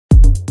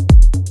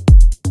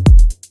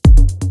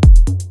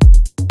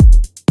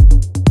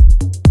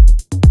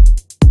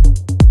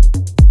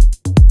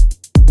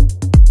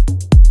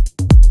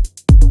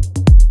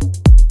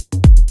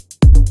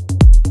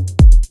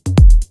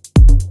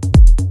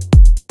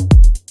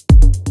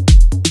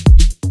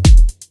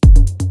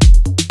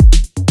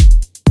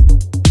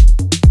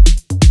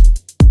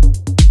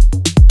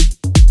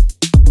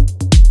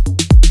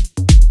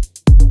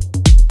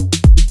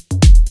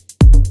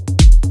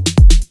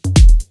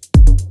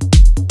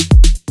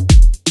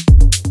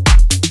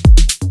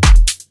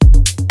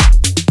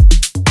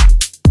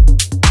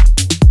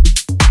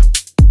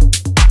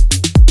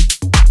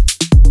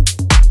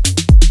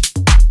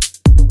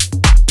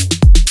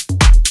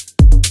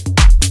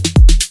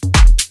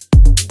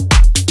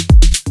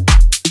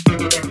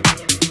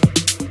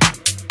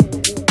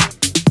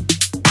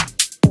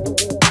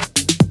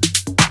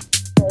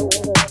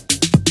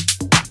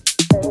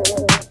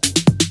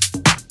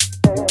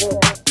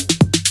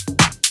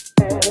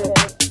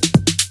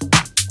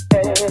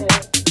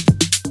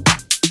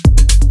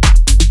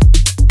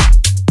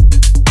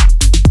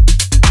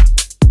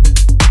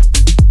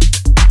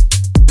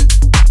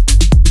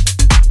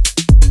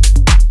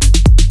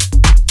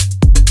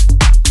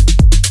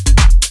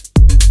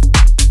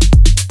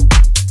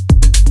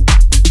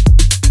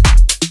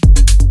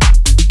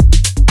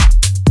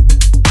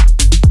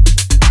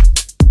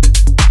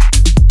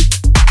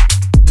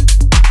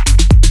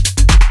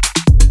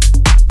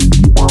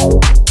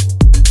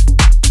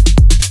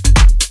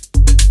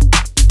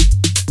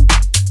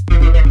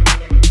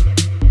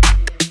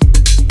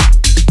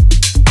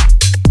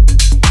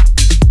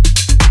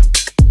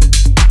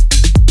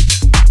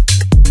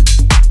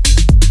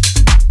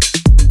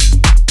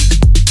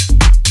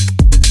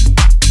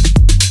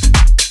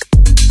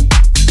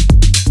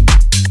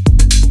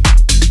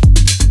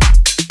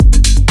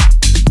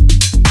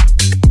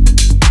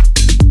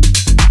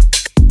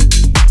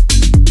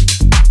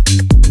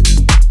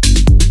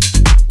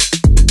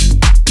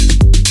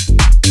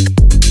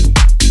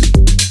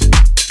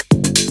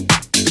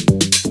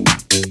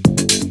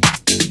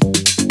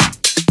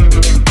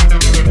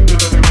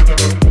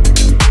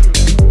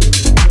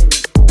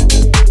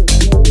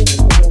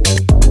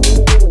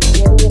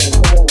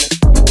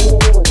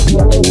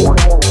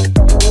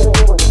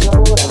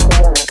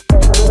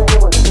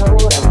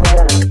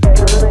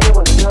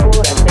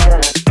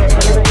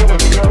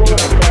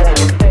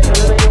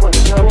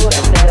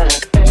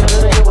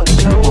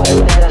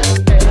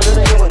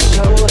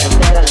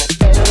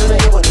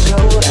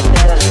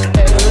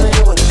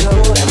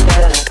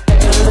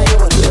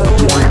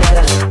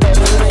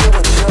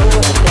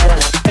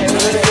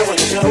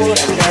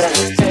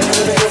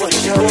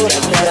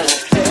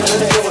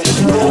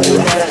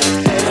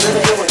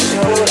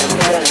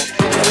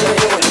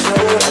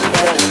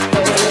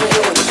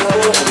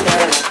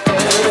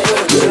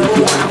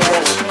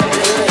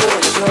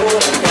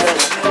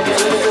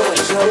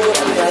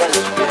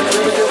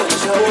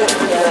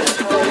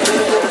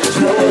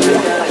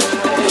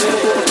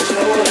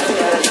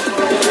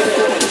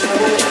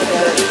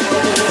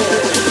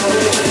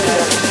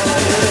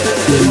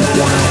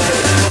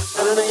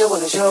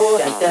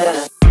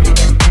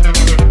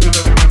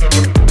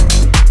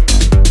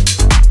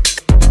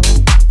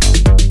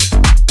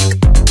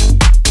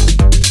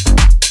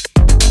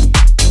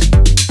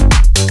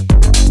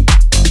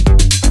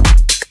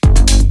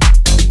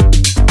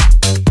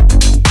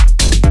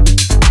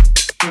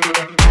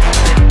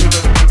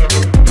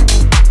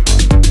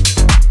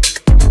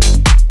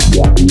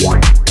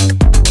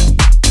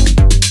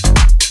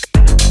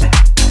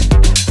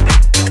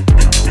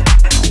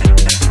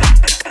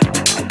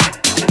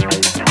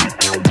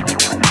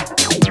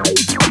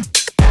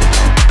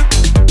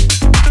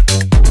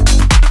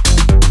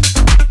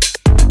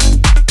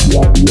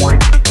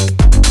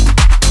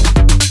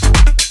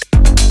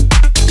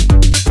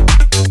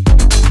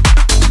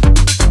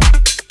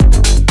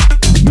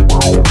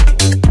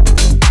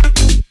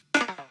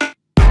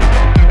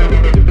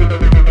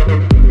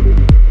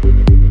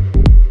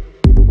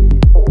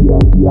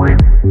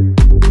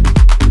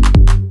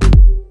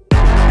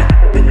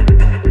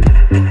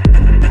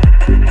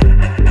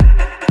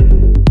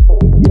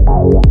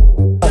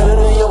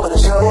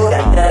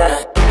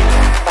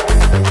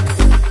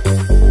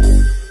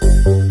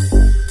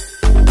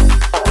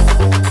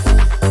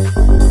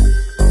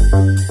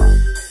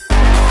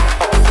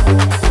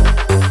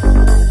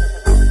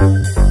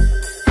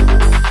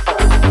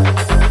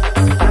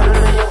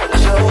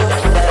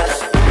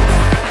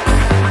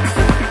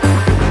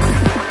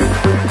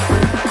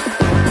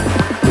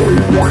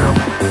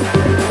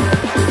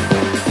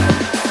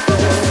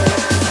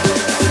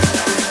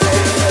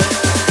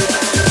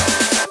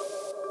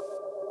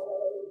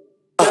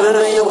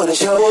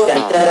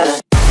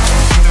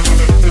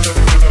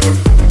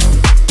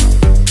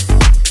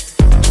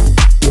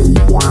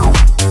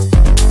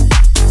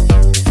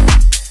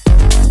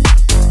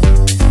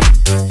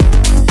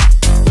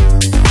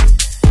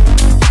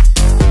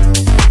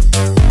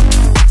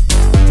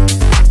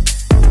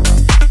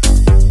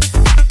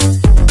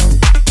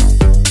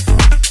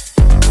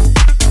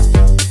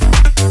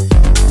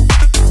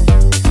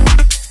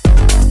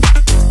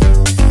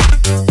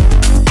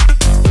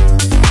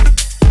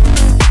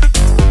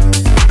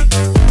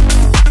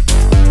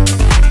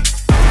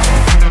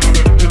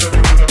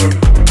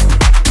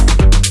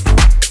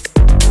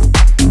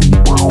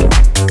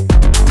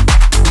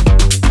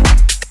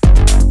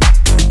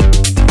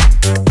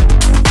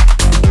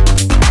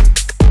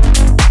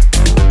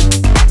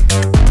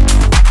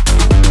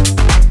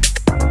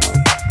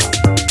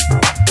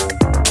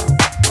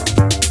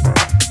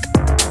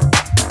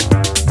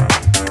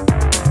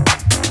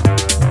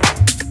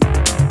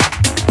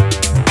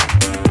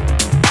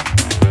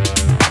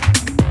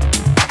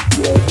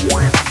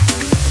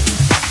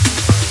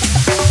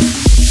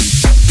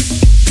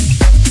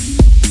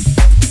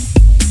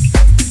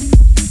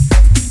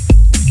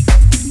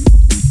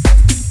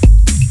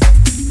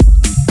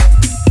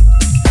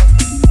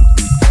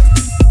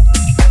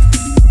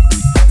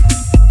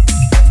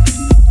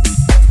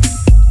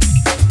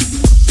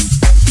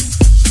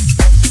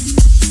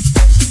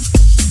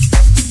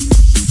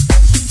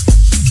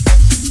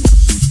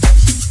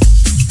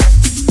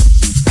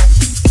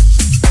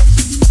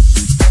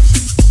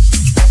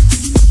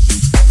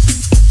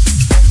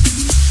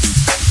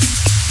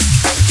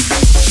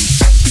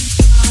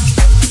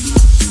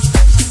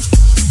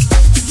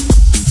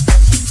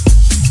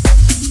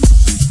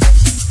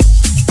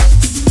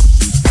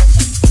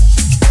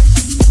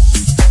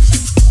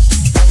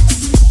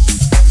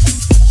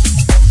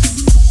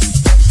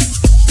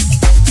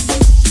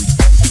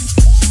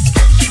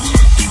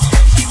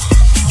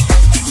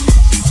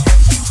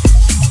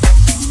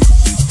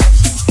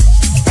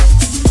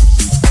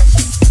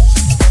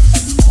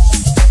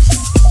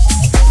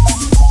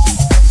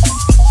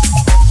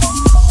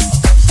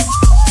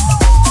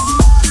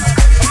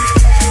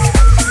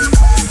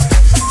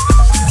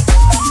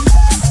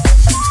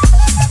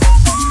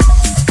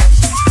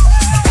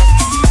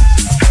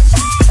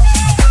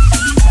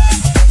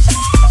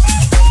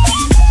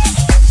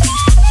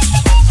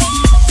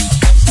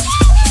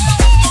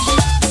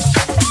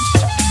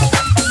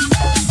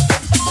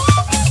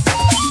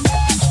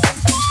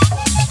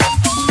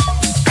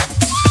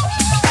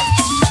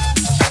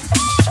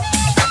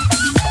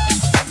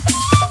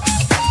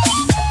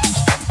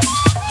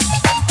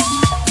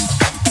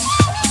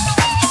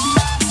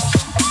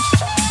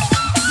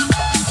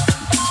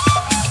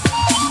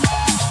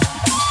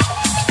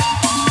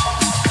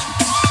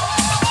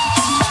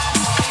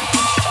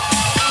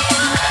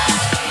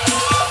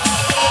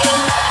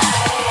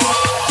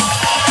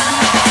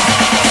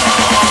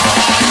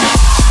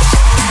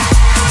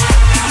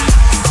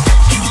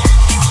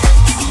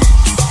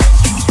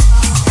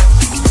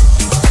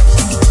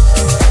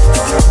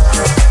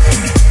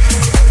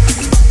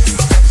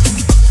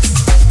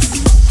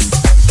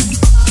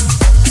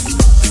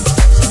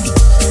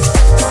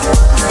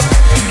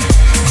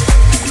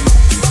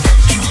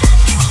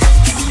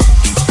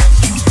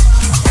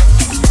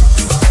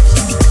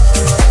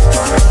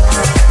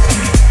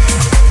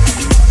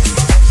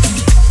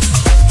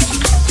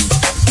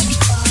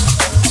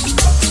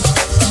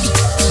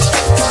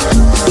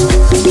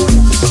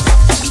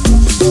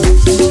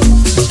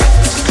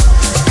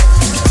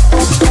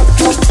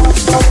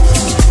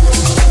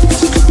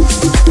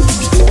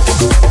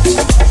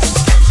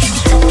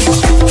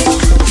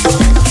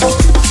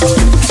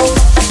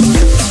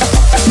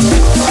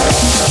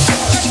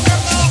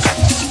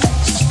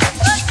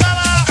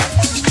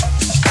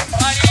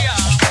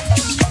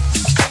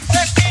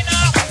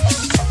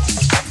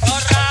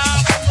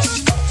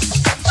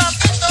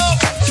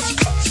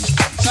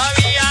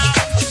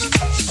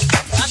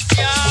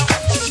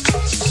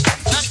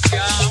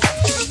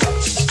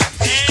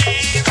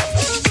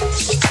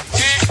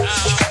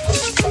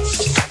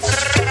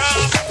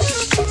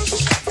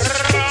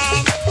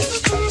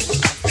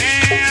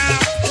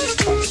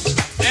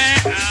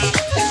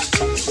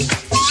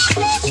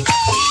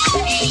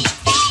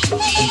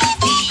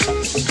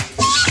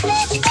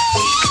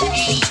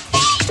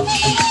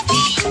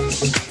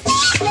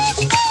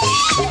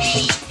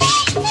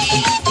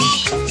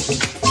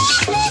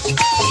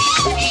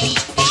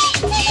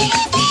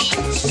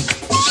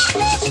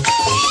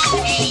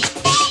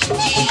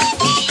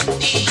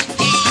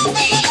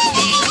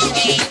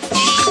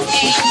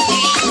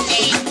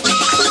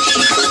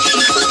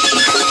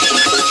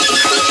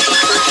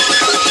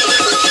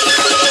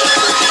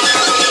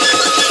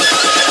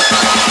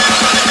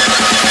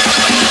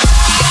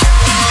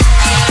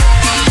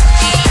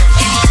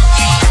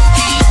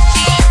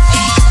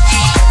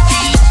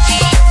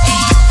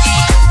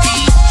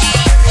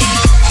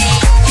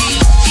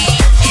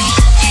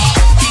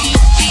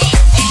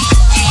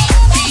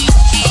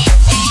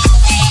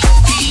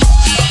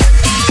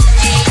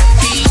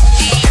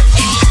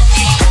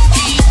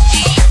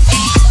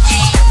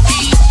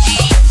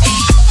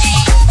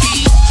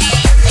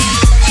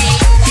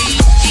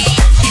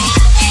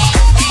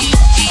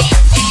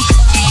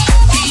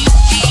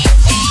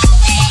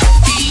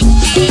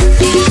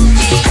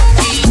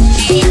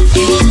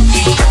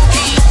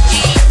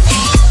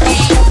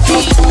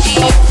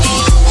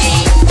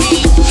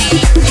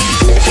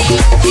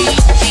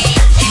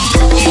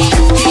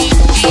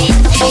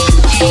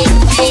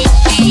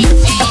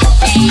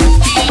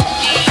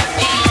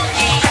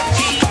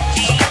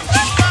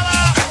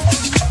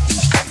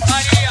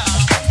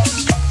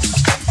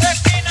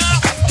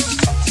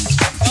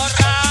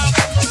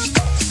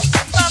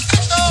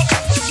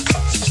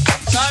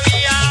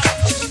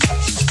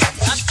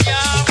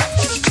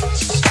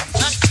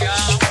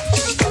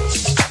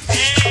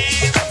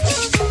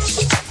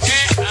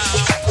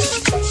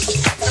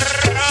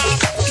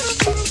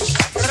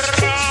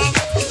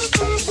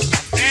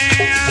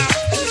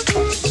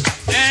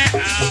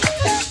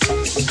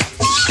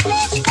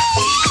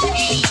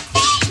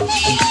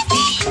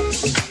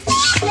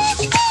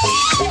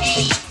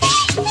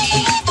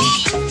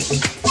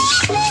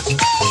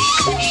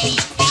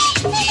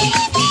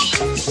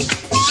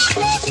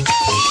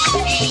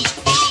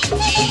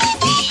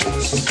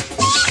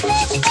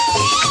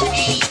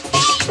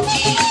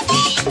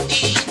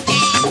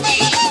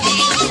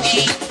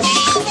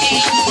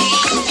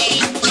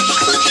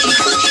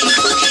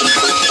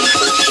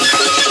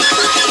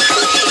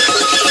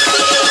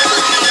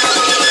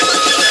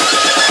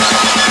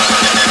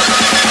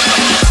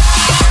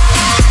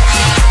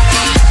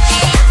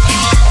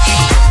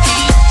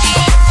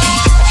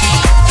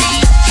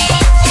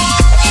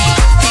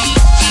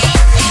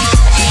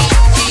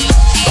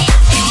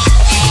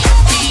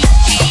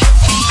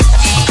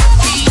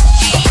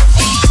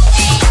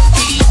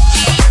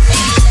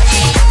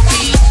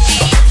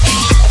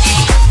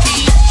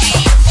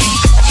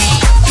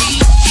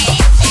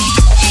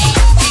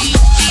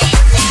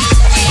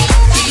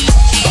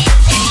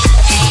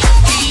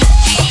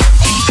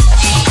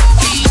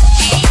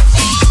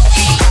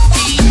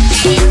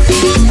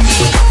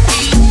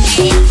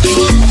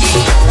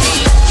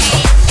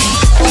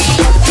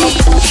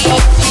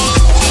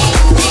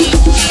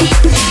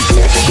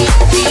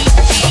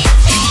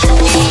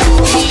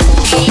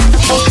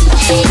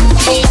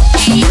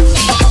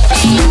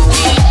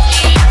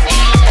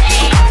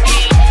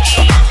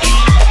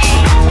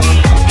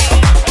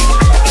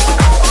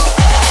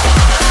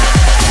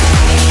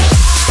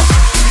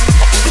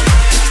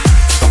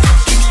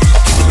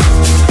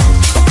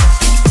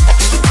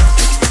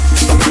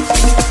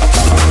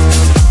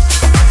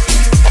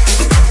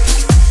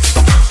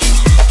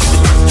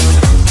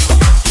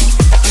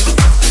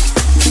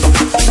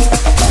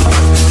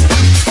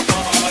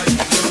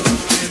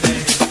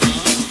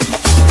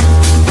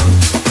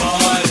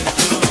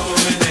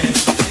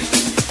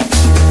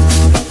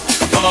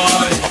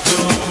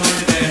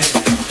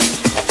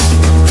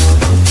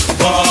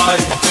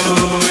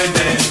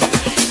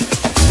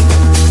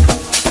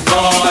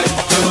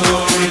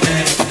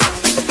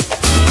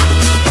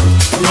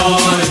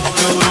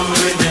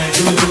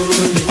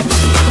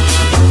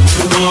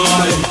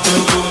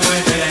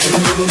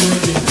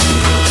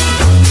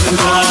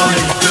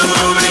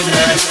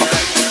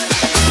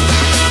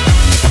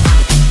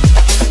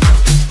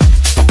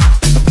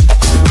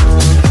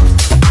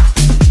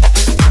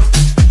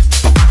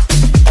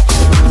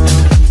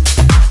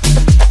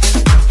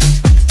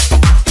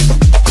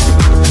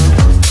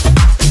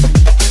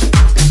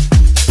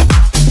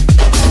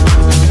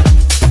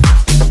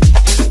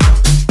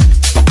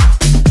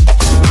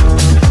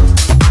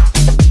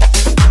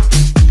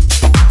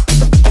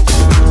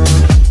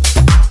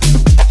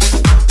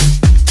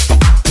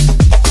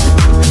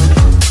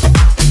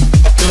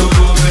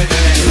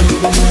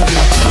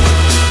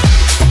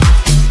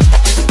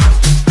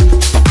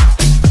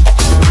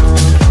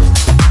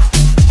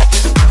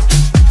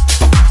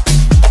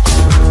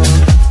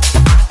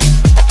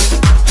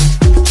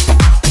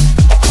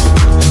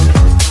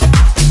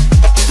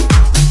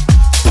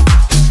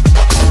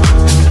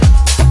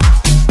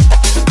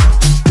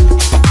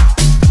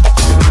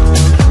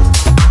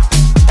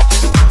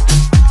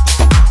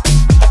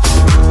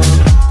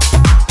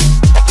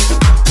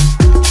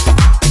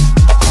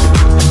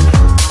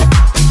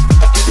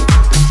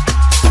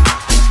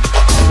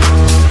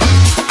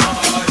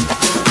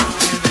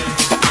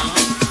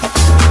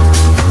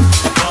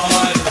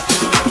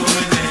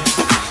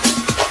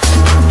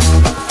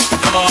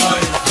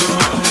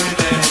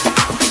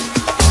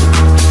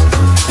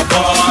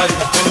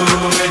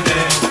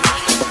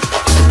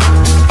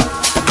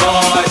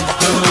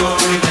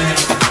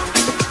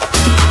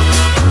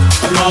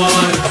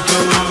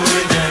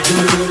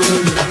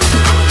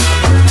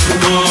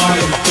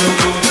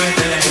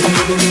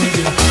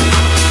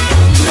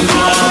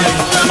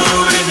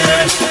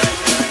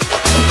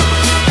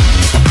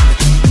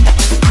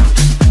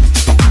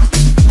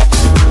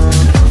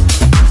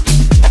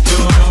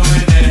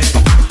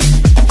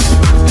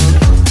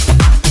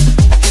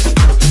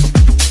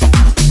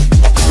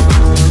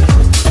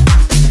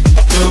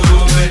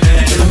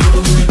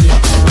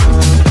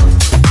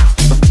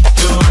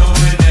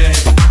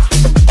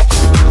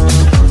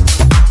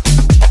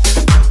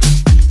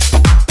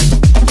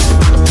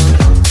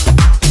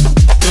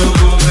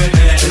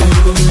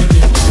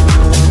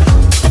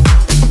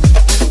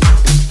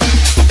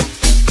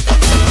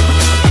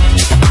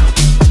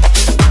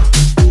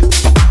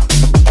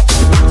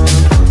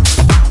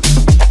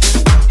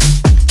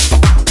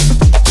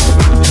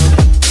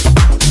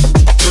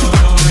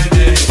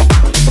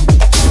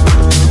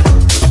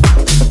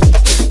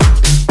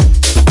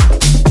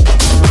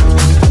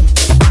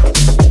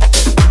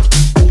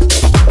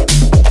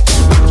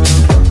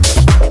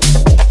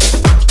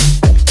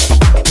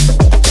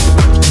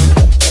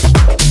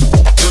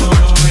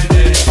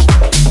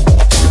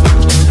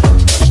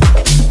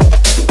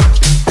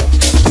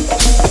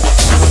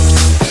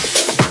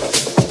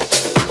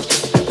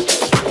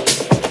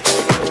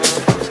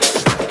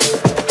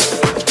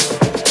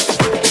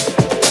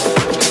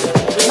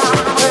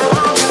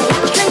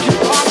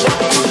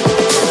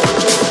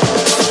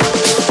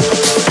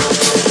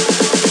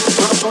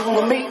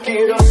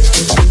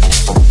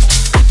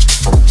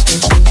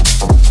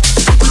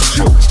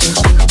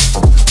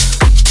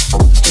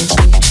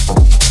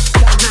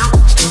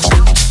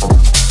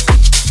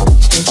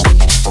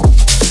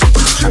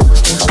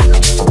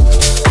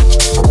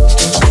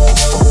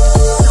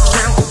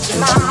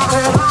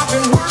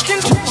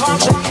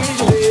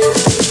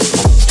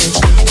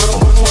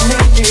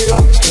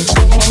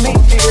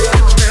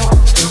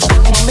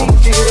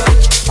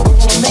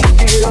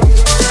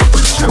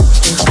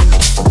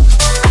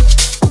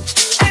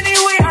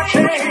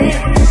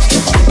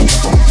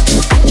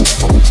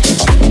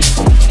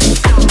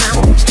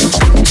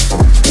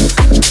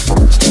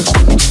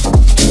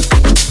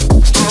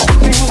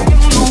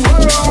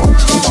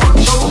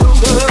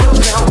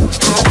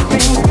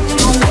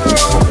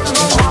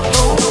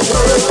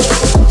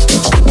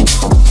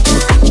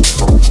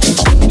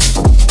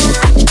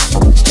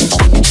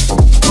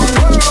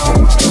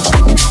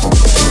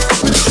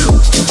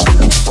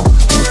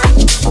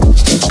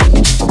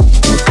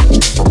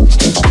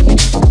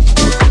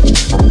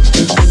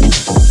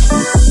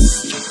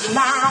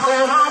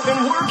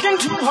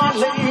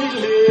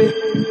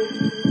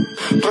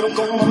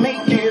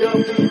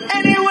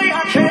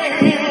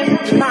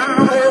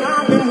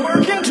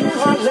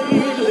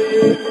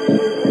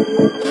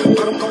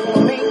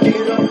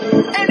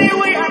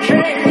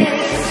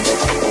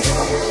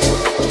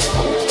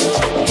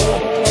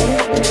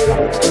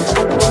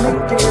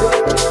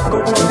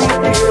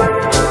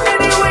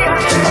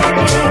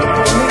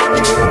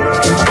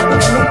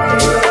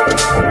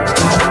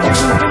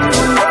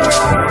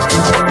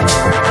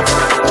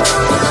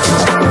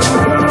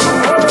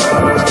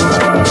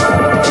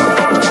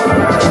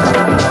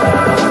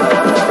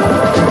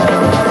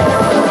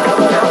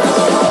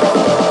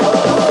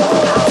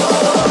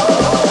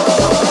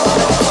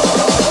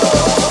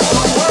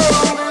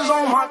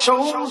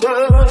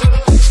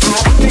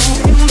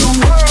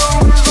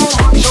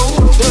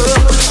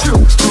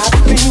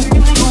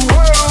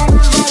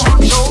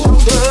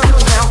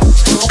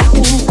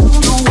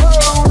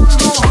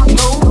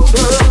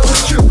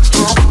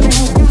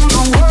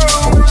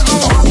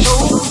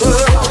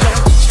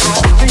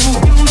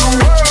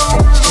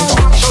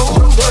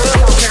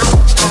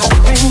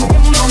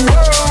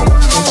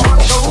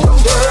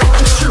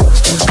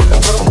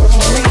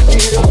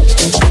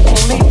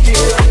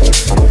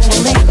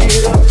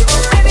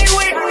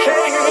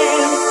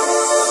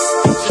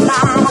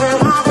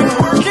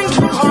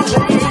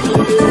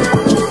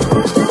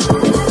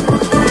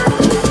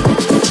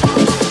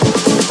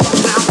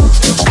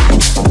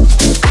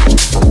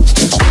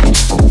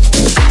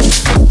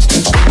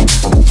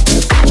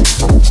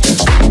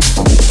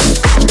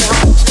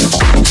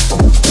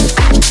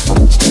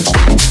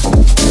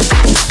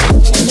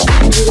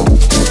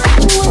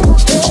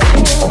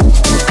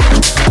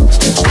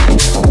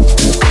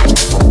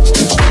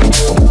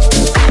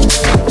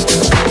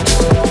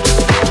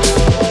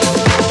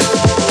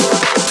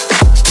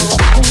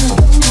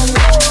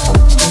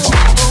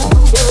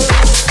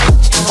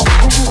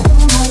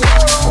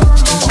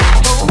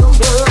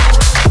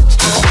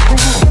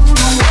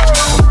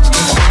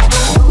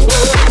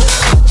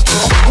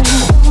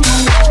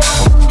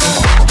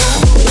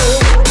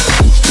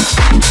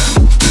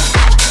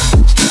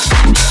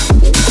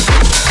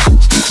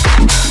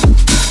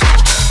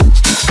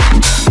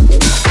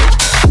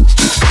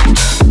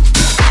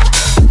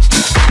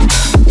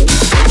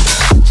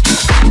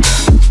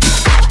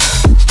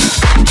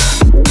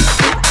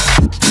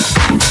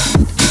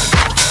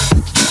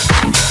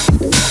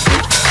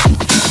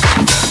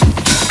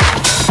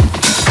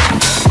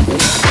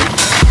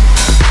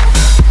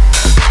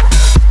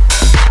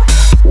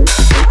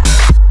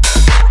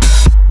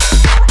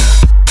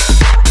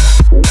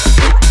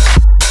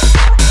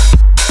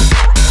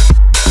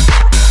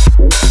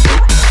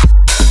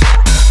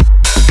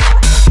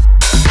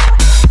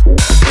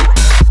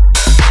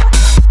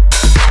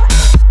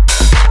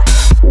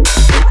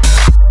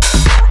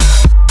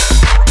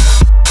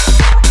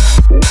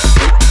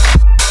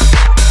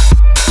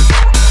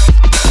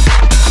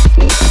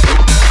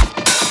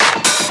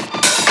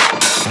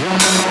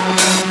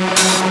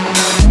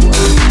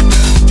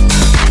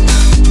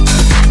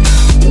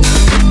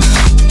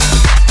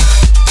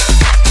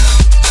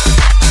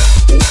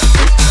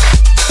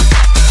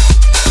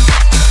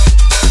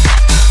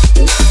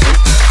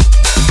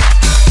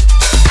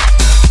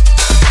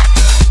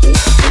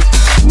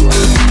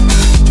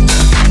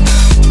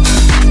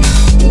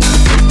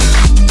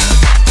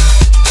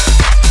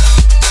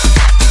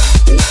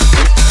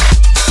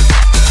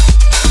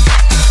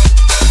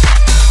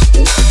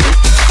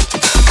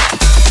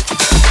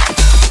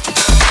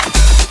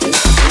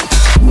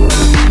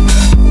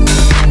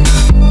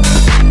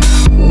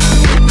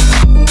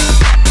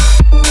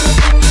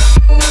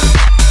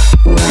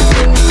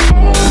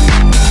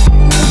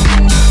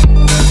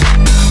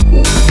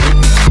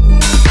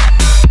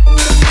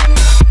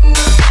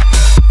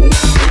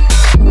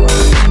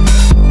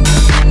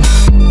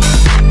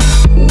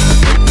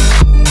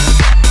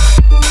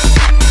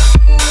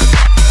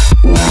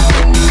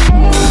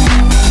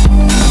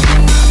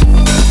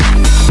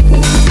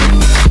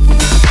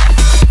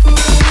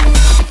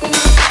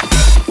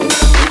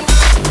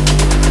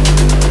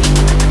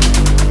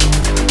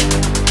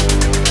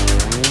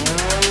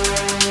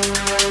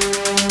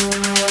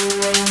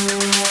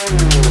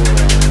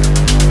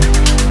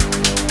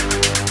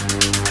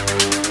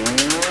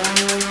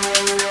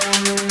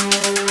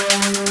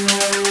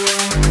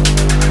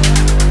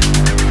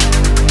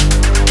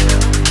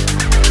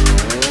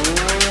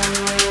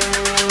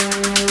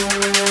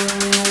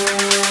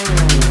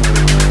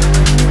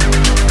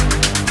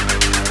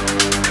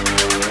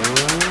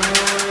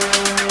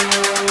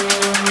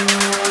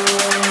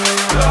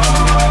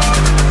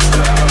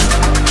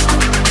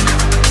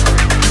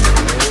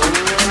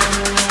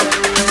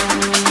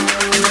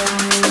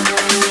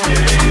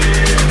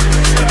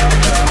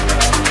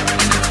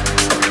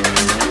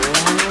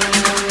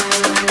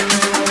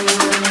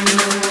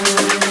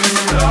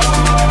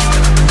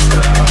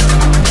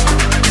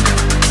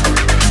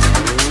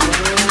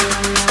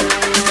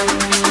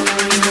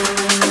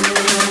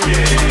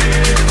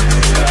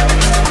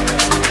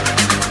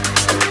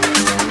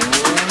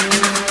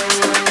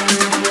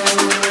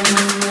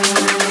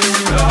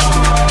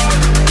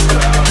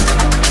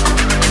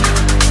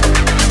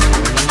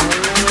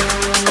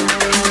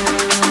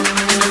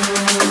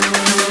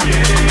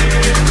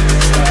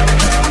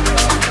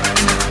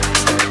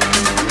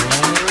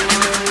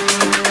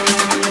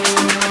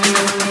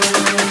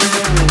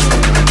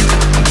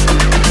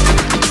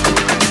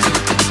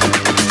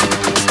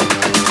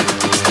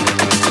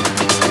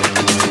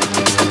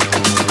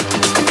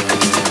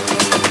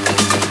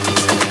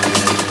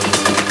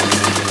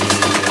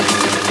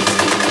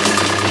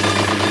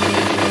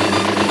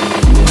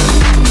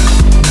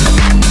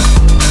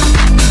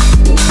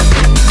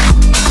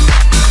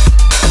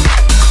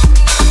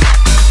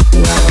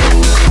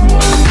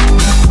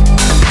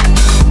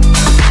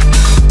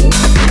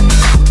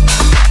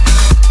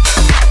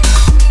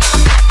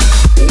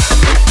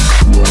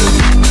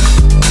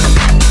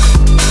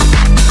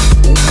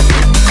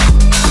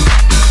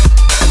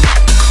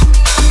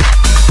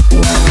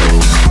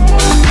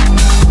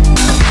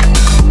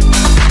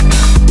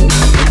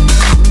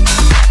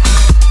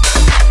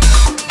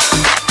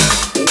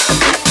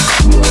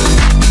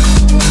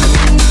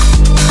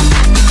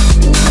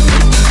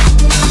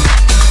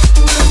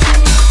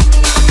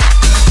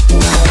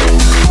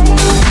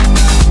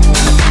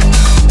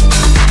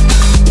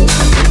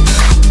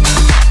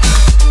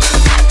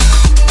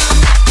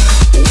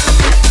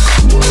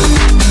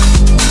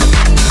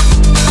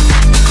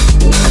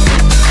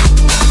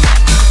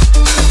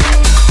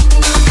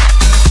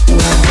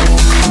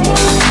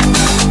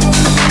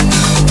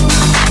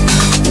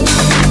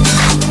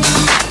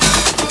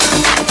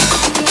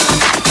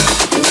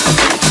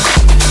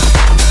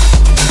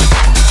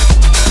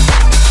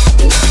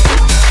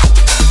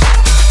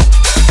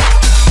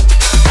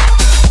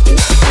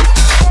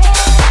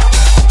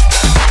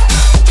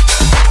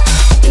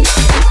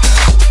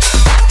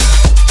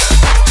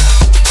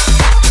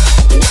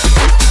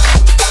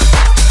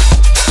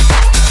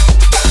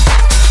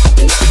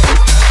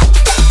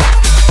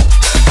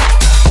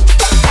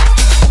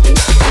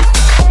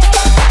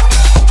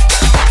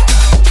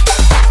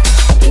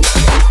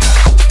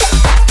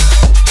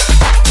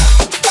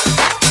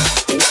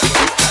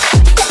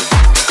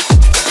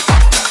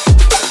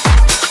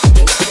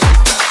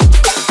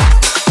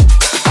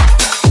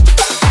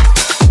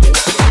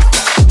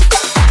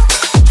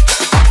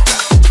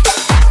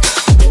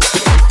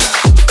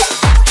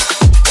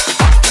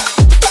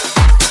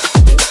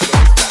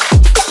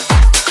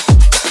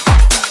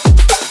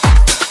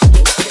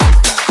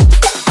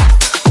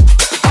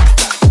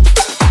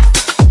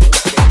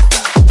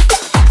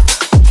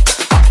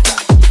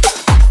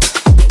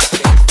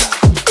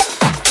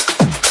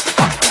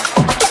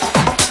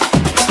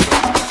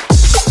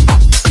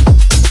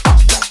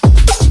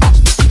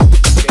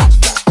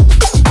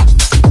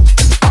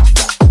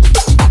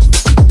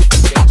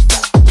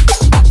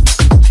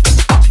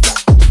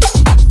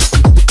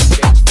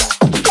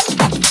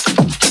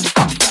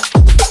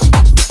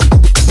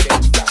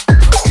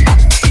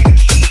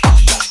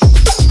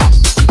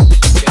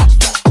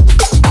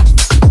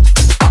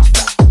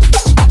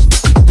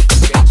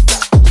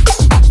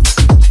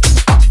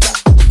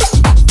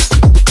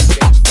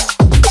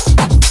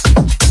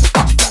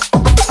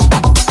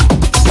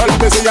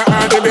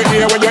hands in the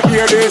air when you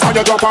hear this, and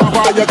you jump off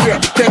all your gear.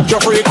 Take your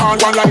freak on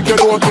one like you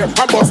don't care.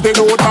 I'm busting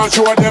out and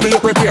show them you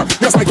prepare.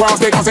 Just like grass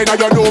takers say now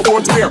you know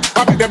what's clear.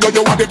 I make them know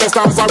you want the best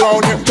dance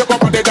around here. Step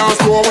up on the dance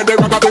floor when the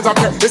rockers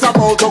appear. It's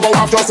about to go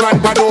off just like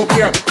I don't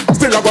care.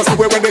 Still I go see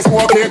when they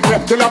smoke it clear.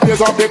 Till I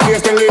blaze up the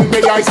place, they leave me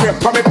ice here.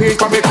 From me peace,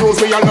 from me cruise,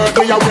 me alert,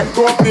 me aware.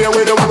 Go up there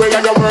with the way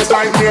of your worst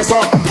line here.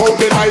 So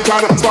hold the light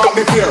and spark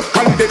the fear.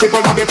 And the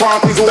people of the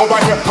party's over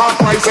here. Half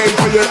price ain't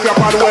for you, you're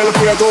on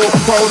welfare. Go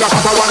proud of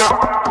Cartagena.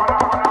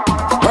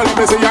 Well, let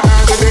me see your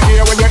hands in the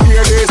air when you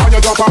hear this, and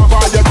you jump off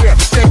all your gear.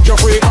 Take your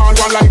freak on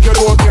one like you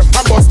don't care.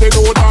 I'm busting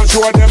out and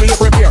show them you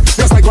prepare.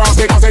 Just like grass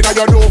takers say now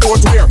you know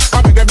what's clear. I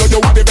make them know you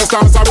want the best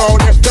dance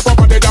around here. Step up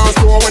on the dance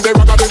floor when the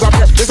rockers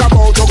appear. It's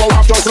about to go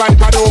off just like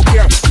I don't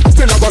care.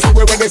 Still I go see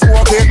when they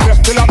smoke it clear.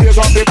 Till I blaze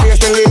up the place,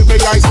 they leave me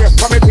ice here.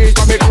 From me peace,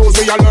 from me cruise,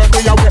 me alert,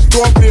 me aware.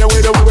 Don't play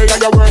with the way of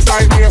your worst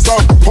nightmare. So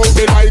hold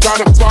the light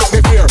and spark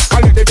the fear.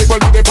 And let the people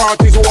know the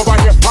party's over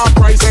here. Half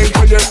price ain't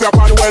for you, you're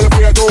on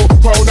welfare too.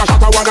 Pound a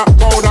shot, I wanna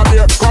pound a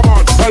beer. Come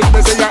on, help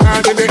me see your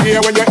hands in the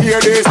air when you hear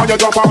this, and you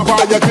jump off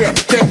all your gear.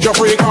 Take your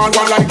freak on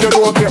one like you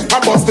don't care.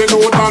 I'm busting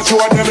out and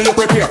show them you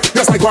prepare.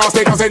 Just like grass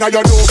takers say now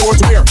you know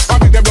what's clear. I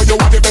make them know you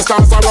want the best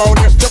dance around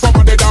here. Step up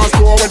on the dance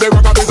floor when the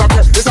rockers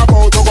appear. It's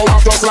about to go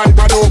off just like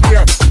I don't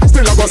care.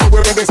 Still I go see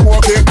when they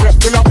smoke it clear.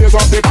 Till I blaze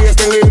up the place,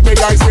 they leave me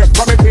ice here.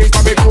 From me peace,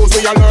 from me cruise,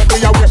 me alert, me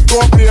aware.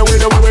 Don't play with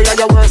the way of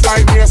your worst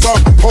nightmare. So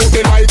hold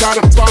the light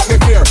and spark the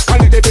fear. And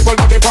let the people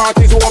know the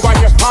party's over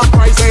here. Half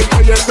price ain't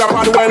for you, you're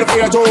on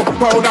welfare too.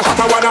 Pound a shot,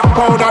 I wanna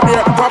pound a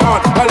beer. Come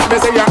on, help me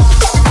see ya.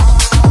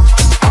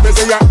 Let me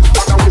see ya.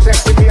 Let me see.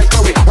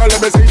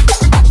 Let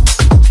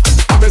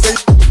me see.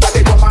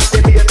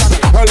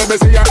 Let me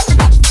see ya.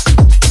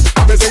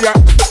 Let me see ya.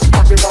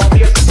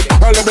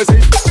 Let me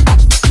see.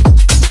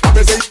 Let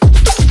me see.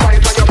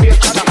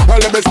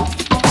 Let me see.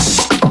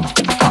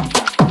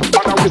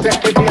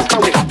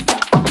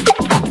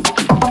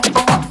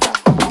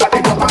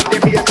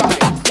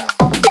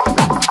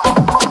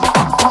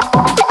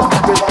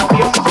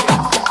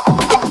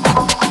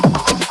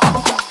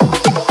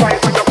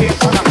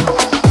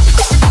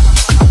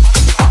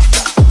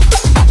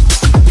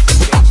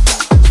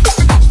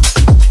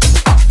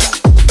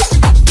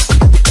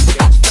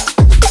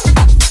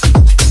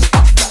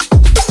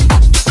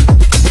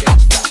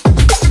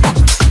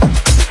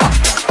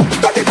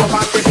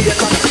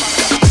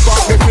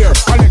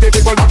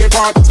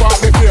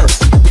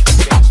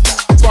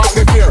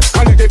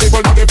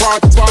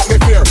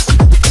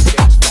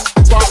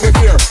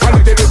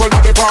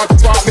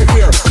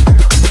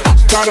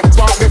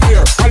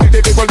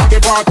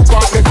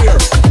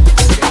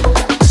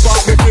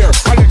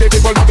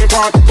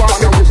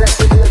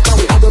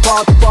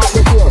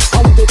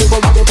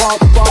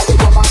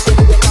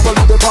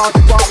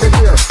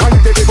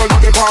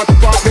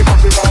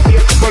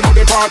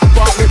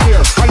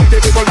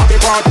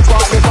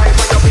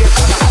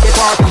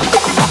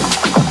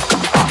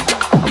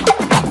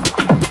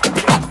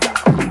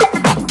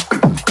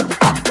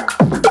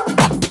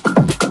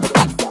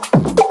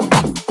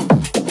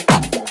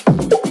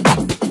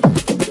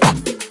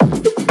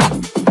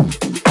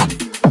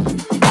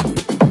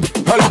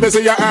 Let me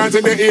see your hands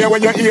in the air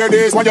when you hear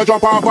this, when you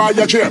jump off all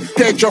your chair.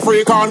 Take your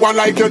freak on one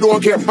like you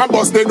don't care. I'm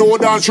busting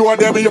out and show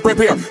them you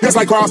prepare. Just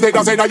like cross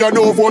takers say now you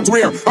know what's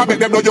rare. I make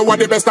them know you want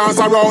the best dance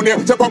around here.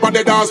 Step up on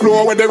the dance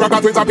floor when the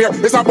rockers appear.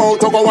 It's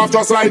about to go off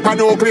just like a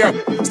nuclear.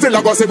 Still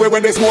I go see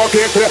when they smoke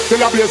it clear.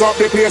 Till I blaze up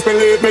the place,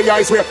 believe me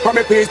I swear. From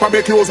me peace, from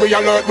me cues, we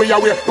alert, we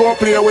aware. Don't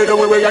play with the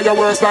way of your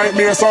worst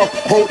nightmare. So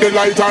hold the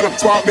light and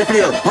spark the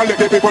flare. And let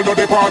the people know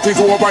the party's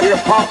over here.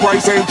 Half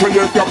price ain't for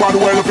you, you're on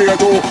welfare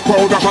too.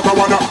 Pound a shot, I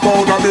wanna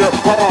pound a beer.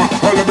 Come on,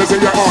 let me see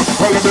you on,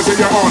 let me see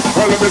you on,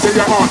 let me see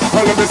you on,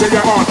 let me see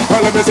you on,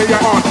 let me see you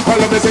on,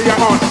 let me see you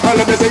on,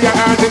 let me see your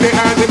hands in the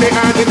hands in the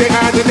hands in the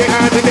hands in the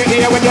hands in the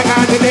air when your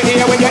hands in the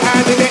air when your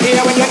hands in the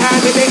air when your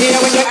hands in the air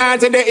when your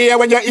hands in the air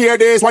when you hear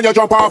this when you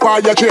jump off all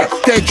your chair.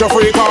 Take your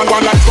freak on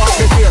one like spark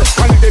the fear.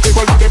 And let the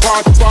people know the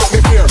party spark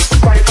the fear.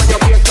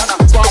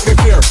 Spark the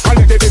fear. And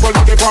let the people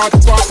know the party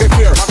spark the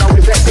fear.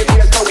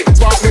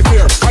 Spark the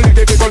fear. And let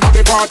the people know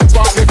the party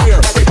spark the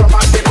fear.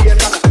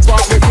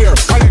 Spark the fear.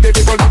 And let the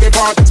people know the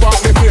party spark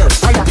the fear.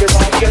 And let the people know the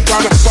party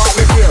spark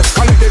the fear.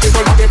 And let the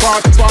people know the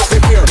party spark the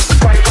fear.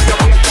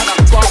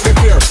 Spark the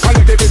fear. And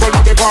let the people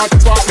know the party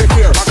spark the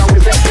fear.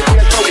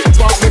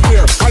 Spark the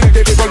fear. And let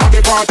the people know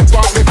the party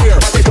spark the fear.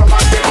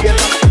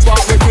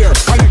 Spark the fear.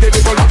 And let the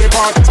people know the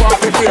party spark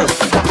the fear.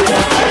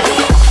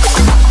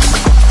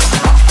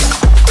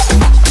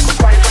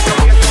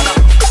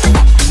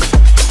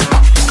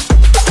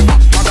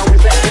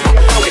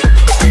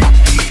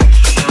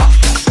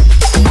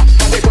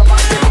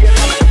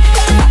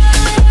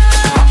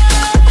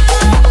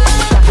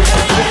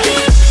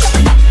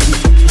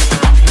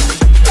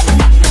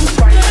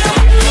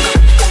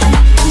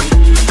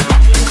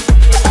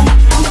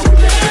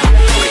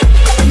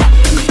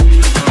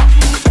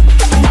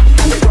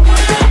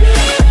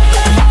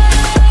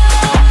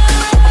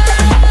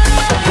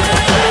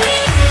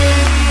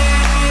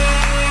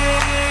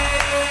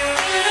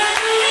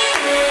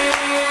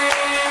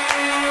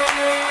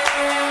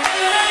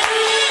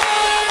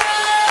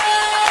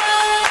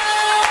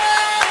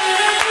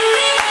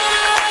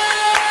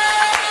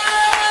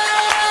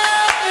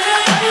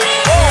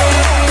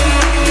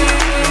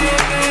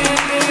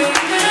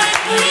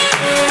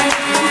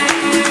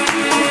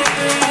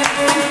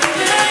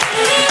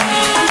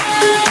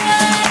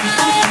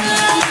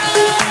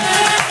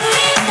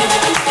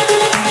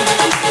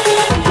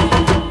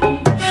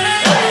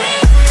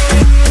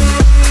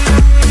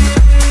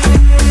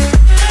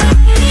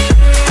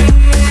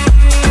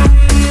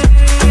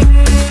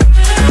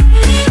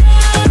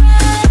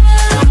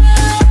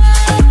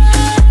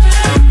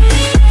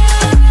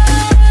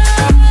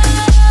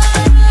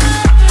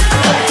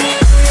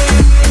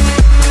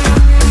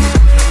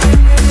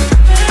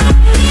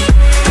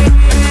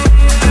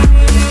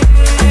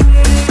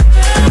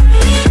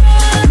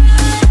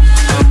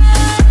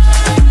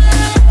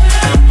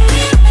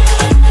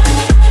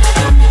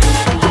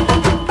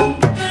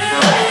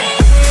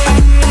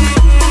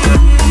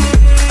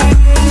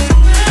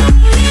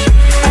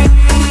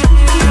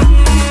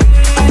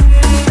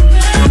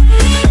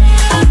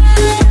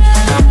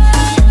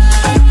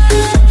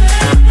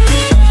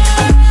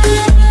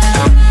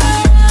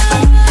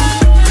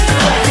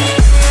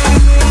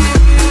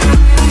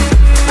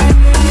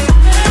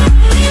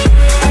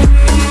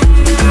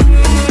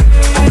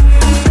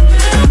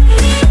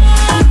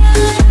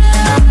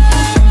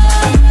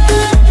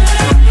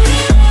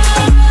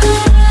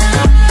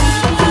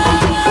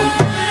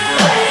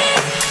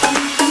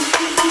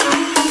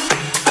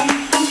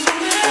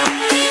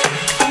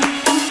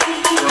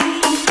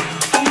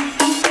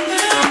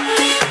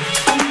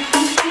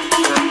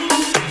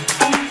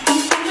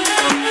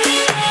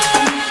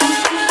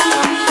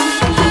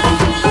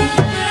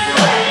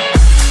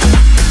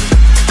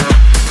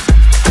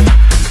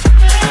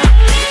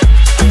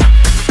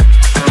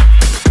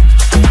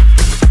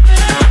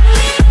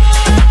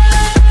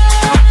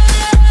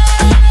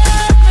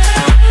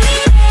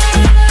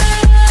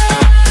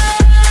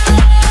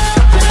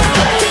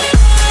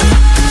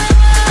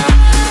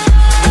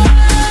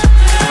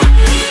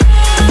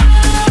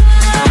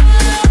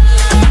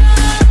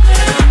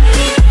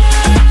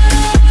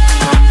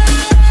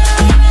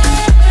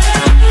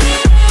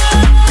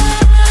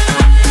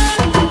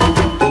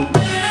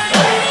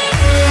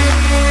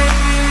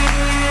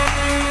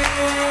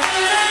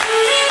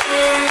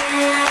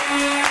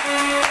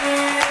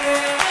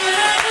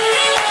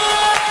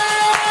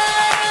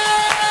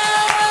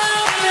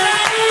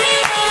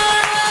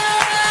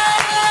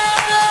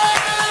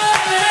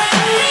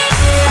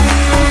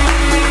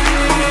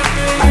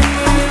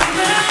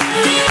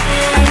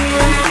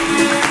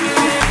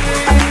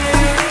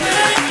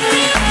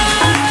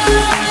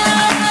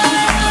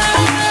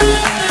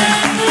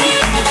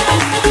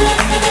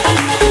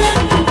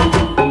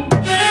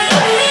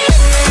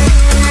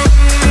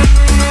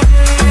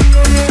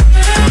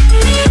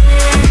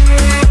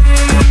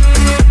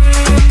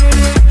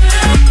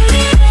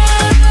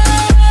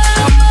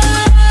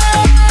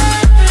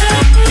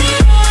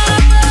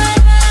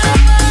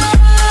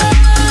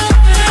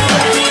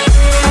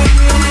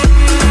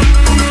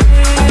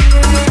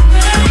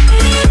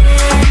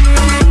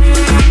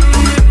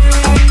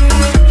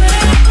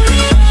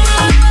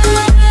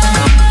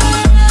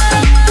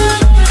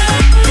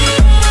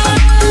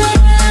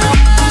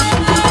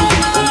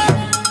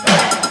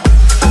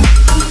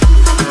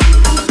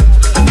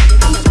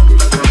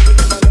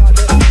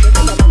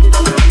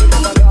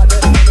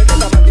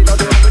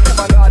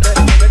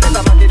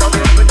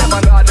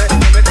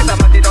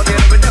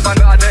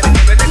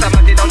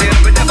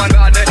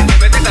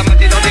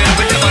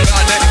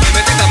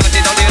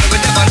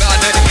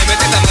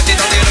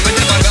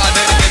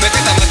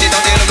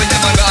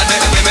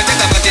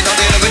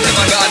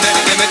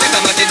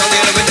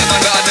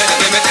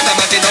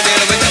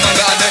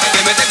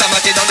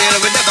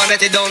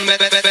 let it down, let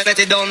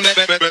it down, let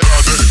it down.